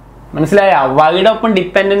ആണ്. മനസ്സിലായ, വൈയുടെ ഒപ്പം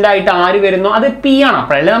ഡിപ്പെൻഡന്റ് ആയിട്ട് ആര് വരുന്നോ അത് പി ആണ്.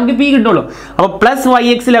 അപ്പോഴല്ലേ നമുക്ക് പി കിട്ടുള്ളൂ. അപ്പോൾ plus Y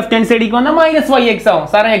X left hand സൈഡിലേക്ക് വന്നാൽ മൈനസ് വൈ എക്സ് ആവും.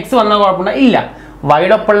 സാറേ എക്സ് വന്നാൽ കുഴപ്പമുണ്ടോ, ഇല്ല.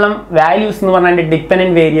 വൈയുടെ ഒപ്പമുള്ള വാല്യൂസ് എന്ന് പറഞ്ഞാൽ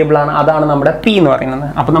ഡിപ്പെൻഡന്റ് വേരിയബിൾ ആണ്, അതാണ് നമ്മുടെ പി എന്ന് പറയുന്നത്.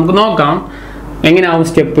 അപ്പോൾ നമുക്ക് നോക്കാം എങ്ങനെയാവും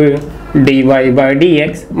step. D Y by D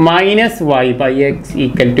X minus Y by X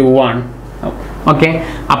equal to 1. Okay,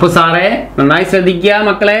 അപ്പോൾ സാറേ നന്നായി ശ്രദ്ധിക്കുക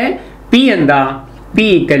മക്കളെ. പി എന്താ, P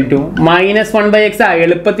equal to minus 1 by X.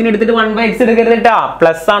 എളുപ്പത്തിന് എടുത്തിട്ട് 1 ബൈ എക്സ് എടുക്കരുത് കേട്ടോ.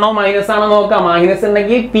 പ്ലസ് ആണോ മൈനസ് ആണോ നോക്കാം. മൈനസ്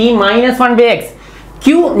ഉണ്ടെങ്കിൽ P minus 1 by X.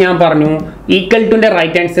 Q ഞാൻ പറഞ്ഞു ഈക്വൽ ടുന്റെ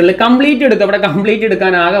റൈറ്റ് ഹാൻഡ് സൈഡിൽ കംപ്ലീറ്റ് എടുത്തു. അവിടെ കംപ്ലീറ്റ്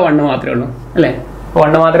എടുക്കാൻ ആകെ 1 മാത്രമേ ഉള്ളൂ അല്ലേ.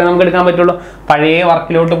 1 മാത്രമേ നമുക്ക് എടുക്കാൻ പറ്റുള്ളൂ. പഴയ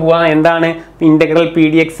വർക്കിലോട്ട് പോവാം. എന്താണ് ഇന്റഗ്രൽ പി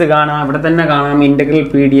ഡി എക്സ് കാണാം, ഇവിടെ തന്നെ കാണാം integral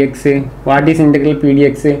P D X. What is integral P D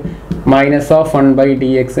X? Minus of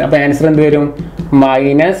 1/dx. അപ്പോൾ ആൻസർ എന്ത് വരും?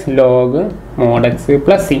 Minus log mode X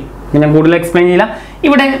plus C. ഞാൻ കൂടുതൽ എക്സ്പ്ലെയിൻ ചെയ്യില്ല.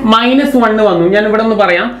 ഇവിടെ -1 വന്നു. ഞാൻ ഇവിടെ ഒന്ന്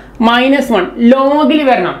പറയാം. -1 ലോഗിൽ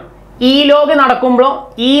വരണം. ഈ ലോഗ് നടക്കുമ്പോൾ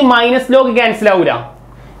ഈ മൈനസ് ലോഗ് ക്യാൻസൽ ആവൂല,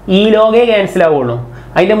 ഈ ലോഗേ ക്യാൻസൽ ആവുള്ളൂ.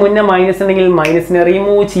 അതിന്റെ മുന്നേ മൈനസ് ഉണ്ടെങ്കിൽ മൈനസിനെ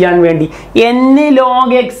റിമൂവ് ചെയ്യാൻ വേണ്ടി n log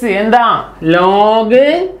x എന്താ? Log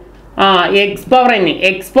X power n.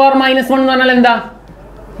 X power -1 എന്ന് പറഞ്ഞാൽ എന്താ?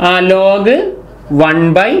 Log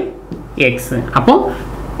 1/x. അപ്പോൾ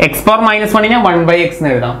എക്സ് പവർ -1നെ 1/x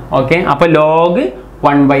എന്ന് എഴുതാം. ഓക്കെ, അപ്പോൾ ലോഗ്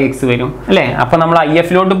 1/x വരും അല്ലേ? അപ്പോൾ നമ്മൾ ഐ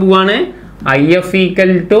എഫിലോട്ട് പോവാണ്. I F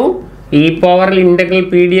equal to E power integral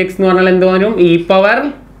P D X എന്ന് പറഞ്ഞാൽ എന്ത് വരും? E power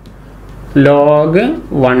log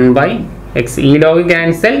 1/x. ഈ ലോഗ്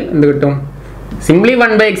ക്യാൻസൽ എന്ത് കിട്ടും? Simply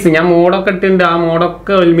 1/x. ഞാൻ മോഡൊക്കെ ഇട്ടിട്ടുണ്ട്, ആ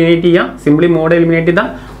മോഡൊക്കെ എലിമിനേറ്റ് ചെയ്യാം. സിംപ്ലി മോഡ് എലിമിനേറ്റ് ചെയ്താൽ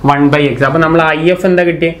 1/x. അപ്പോൾ നമ്മൾ ഐ എഫ് എന്താ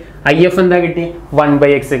കിട്ടി? ഐ എഫ് എന്താ കിട്ടി?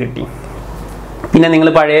 1/x കിട്ടി. പിന്നെ നിങ്ങൾ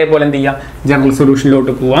പഴയ പോലെ എന്ത് ചെയ്യുക? ജനറൽ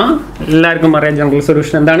സൊല്യൂഷനിലോട്ട് പോവാം. എല്ലാവർക്കും അറിയാം ജനറൽ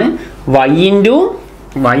സൊല്യൂഷൻ എന്താണ്? y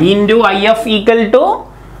into I F equal to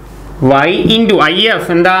y into I F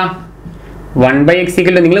എന്താ? 1/x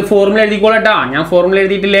ഈക്വൽ ടു, നിങ്ങൾ ഫോർമുല എഴുതിക്കോളട്ടാ. ഞാൻ ഫോർമുല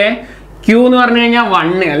എഴുതിയിട്ടില്ലേ? Q എന്ന് പറഞ്ഞു കഴിഞ്ഞാൽ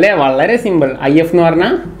 1 അല്ലേ? വളരെ സിമ്പിൾ. ഐ എഫ് എന്ന്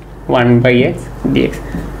പറഞ്ഞാൽ 1/x dx.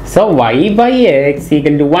 So y/x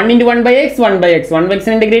equal to 1 into 1/x 1/x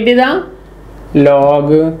integrate ചെയ്താൽ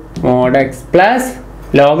ലോഗ് മോഡ് എക്സ് പ്ലസ്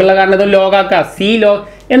ലോഗുള്ള കാരണം ഇത് ലോഗ് ആക്കുക. C log.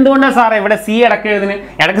 എന്തുകൊണ്ടാണ് സാറേ ഇവിടെ സി ഇടയ്ക്ക് എഴുതുന്നത്?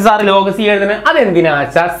 ഇടയ്ക്ക് സാറ് ലോഗ് സി എഴുതുന്നത് അതെന്തിനാ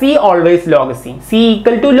വെച്ചാൽ C always log C. C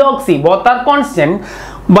equal to log C. Both are constant.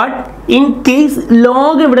 But in case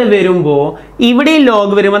log ഇവിടെ വരുമ്പോൾ, ഇവിടെ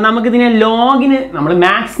ലോഗ് വരുമ്പോൾ നമുക്ക് ഇതിനെ ലോഗിന്, നമ്മൾ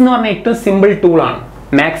മാത്സ് എന്ന് പറഞ്ഞാൽ ഏറ്റവും സിമ്പിൾ ടൂളാണ്.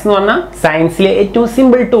 മാത്സ് എന്ന് പറഞ്ഞാൽ സയൻസിലെ ഏറ്റവും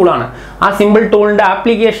സിമ്പിൾ ടൂളാണ്. ആ സിമ്പിൾ ടൂളിൻ്റെ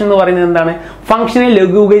ആപ്ലിക്കേഷൻ എന്ന് പറയുന്നത് എന്താണ്? ഫംഗ്ഷനെ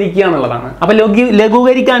ലഘൂകരിക്കുക എന്നുള്ളതാണ്. അപ്പോൾ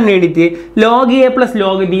ലഘൂകരിക്കാൻ വേണ്ടിയിട്ട് log A plus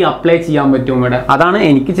log B apply ചെയ്യാൻ പറ്റും ഇവിടെ. അതാണ്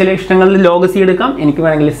എനിക്ക് ചില ഇഷ്ടങ്ങളിൽ ലോഗ് സി എടുക്കാം, എനിക്ക്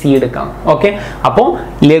വേണമെങ്കിൽ സി എടുക്കാം. ഓക്കെ, അപ്പോൾ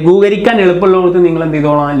ലഘൂകരിക്കാൻ എളുപ്പമുള്ളവർക്ക് നിങ്ങൾ എന്ത്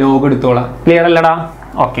ചെയ്തോളാം? ലോഗ് എടുത്തോളാം. ക്ലിയർ അല്ലടാ?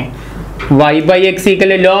 Okay, y/x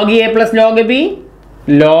equal log A plus log B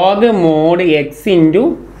log mode X into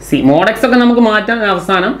C. Mode X ഒക്കെ നമുക്ക് മാറ്റാൻ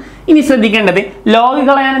അവസാനം. ഇനി ശ്രദ്ധിക്കേണ്ടത് ലോഗ്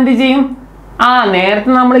കളയാൻ എന്ത് ചെയ്യും?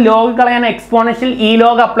 നേരത്തെ നമ്മൾ ലോഗ് കളയാൻ എക്സ്പോണൻഷ്യൽ ഈ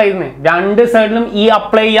ലോഗ് അപ്ലൈ ചെയ്യുന്നത്. രണ്ട് സൈഡിലും ഈ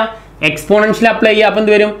അപ്ലൈ ചെയ്യുക, എക്സ്പോണൻഷ്യൽ അപ്ലൈ ചെയ്യുക. അപ്പം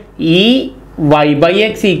എന്ത് വരും? ഈ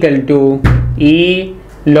y/x ഈക്വൽ ടു ഈ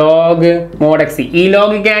ലോഗ് മോഡ് എക്സ്. ഈ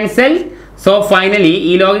ലോഗ് ക്യാൻസൽ. സോ ഫൈനലി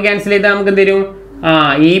ഈ ലോഗ് ക്യാൻസൽ ചെയ്താൽ നമുക്ക് എന്ത് വരും?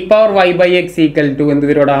 E power y/x equal to എന്ത്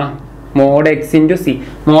വരും? Mode X into C.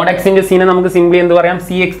 Mode X into സിനെ നമുക്ക് സിംപ്ലി എന്ത് പറയാം?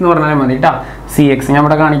 സി എക്സ് എന്ന് പറഞ്ഞാൽ മതി കേട്ടോ. സി എക്സ് ഞാൻ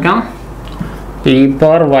ഇവിടെ കാണിക്കാം. E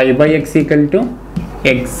power y/x equal to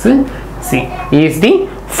X C is the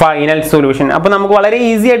final solution. അപ്പോൾ നമുക്ക് വളരെ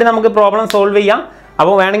ഈസി ആയിട്ട് നമുക്ക് പ്രോബ്ലം സോൾവ് ചെയ്യാം.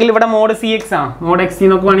 അപ്പോൾ വേണമെങ്കിൽ ഇവിടെ മോഡ് സി എക്സ് ആണ്, മോഡ് എക്സ്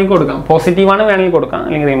എന്നൊക്കെ വേണമെങ്കിൽ കൊടുക്കാം. പോസിറ്റീവാണ് വേണമെങ്കിൽ കൊടുക്കാം,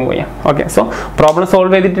 അല്ലെങ്കിൽ റിമൂവ് ചെയ്യാം. ഓക്കെ, സോ പ്രോബ്ലം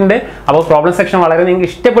സോൾവ് ചെയ്തിട്ടുണ്ട്. അപ്പോൾ പ്രോബ്ലം സെക്ഷൻ വളരെ നിങ്ങൾക്ക്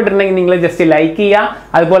ഇഷ്ടപ്പെട്ടിട്ടുണ്ടെങ്കിൽ നിങ്ങൾ ജസ്റ്റ് ലൈക്ക് ചെയ്യുക.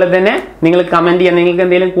 അതുപോലെ തന്നെ നിങ്ങൾ കമൻറ്റ് ചെയ്യുക. നിങ്ങൾക്ക്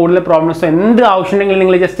എന്തെങ്കിലും കൂടുതൽ പ്രോബ്ലംസോ എന്ത് ആവശ്യമുണ്ടെങ്കിൽ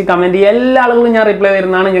നിങ്ങൾ ജസ്റ്റ് കമൻറ്റ് ചെയ്യുക. എല്ലാ ആളുകളും ഞാൻ റിപ്ലൈ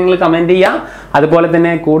തരുന്നതാണ്. നിങ്ങൾ കമൻറ്റ് ചെയ്യുക. അതുപോലെ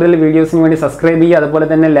തന്നെ കൂടുതൽ വീഡിയോസിന് വേണ്ടി സബ്സ്ക്രൈബ് ചെയ്യുക. അതുപോലെ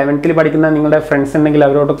തന്നെ 11th പഠിക്കുന്ന നിങ്ങളുടെ ഫ്രണ്ട്സ് ഉണ്ടെങ്കിൽ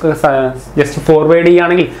അവരോടൊക്കെ ജസ്റ്റ് ഫോർവേഡ്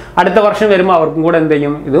ചെയ്യുകയാണെങ്കിൽ അടുത്ത വർഷം വരുമ്പോൾ അവർക്കും കൂടെ എന്ത്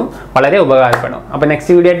ചെയ്യും? ഇത് വളരെ ഉപകാരപ്പെടും. അപ്പോൾ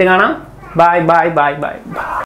നെക്സ്റ്റ് വീഡിയോ ആയിട്ട് കാണാം. Bye.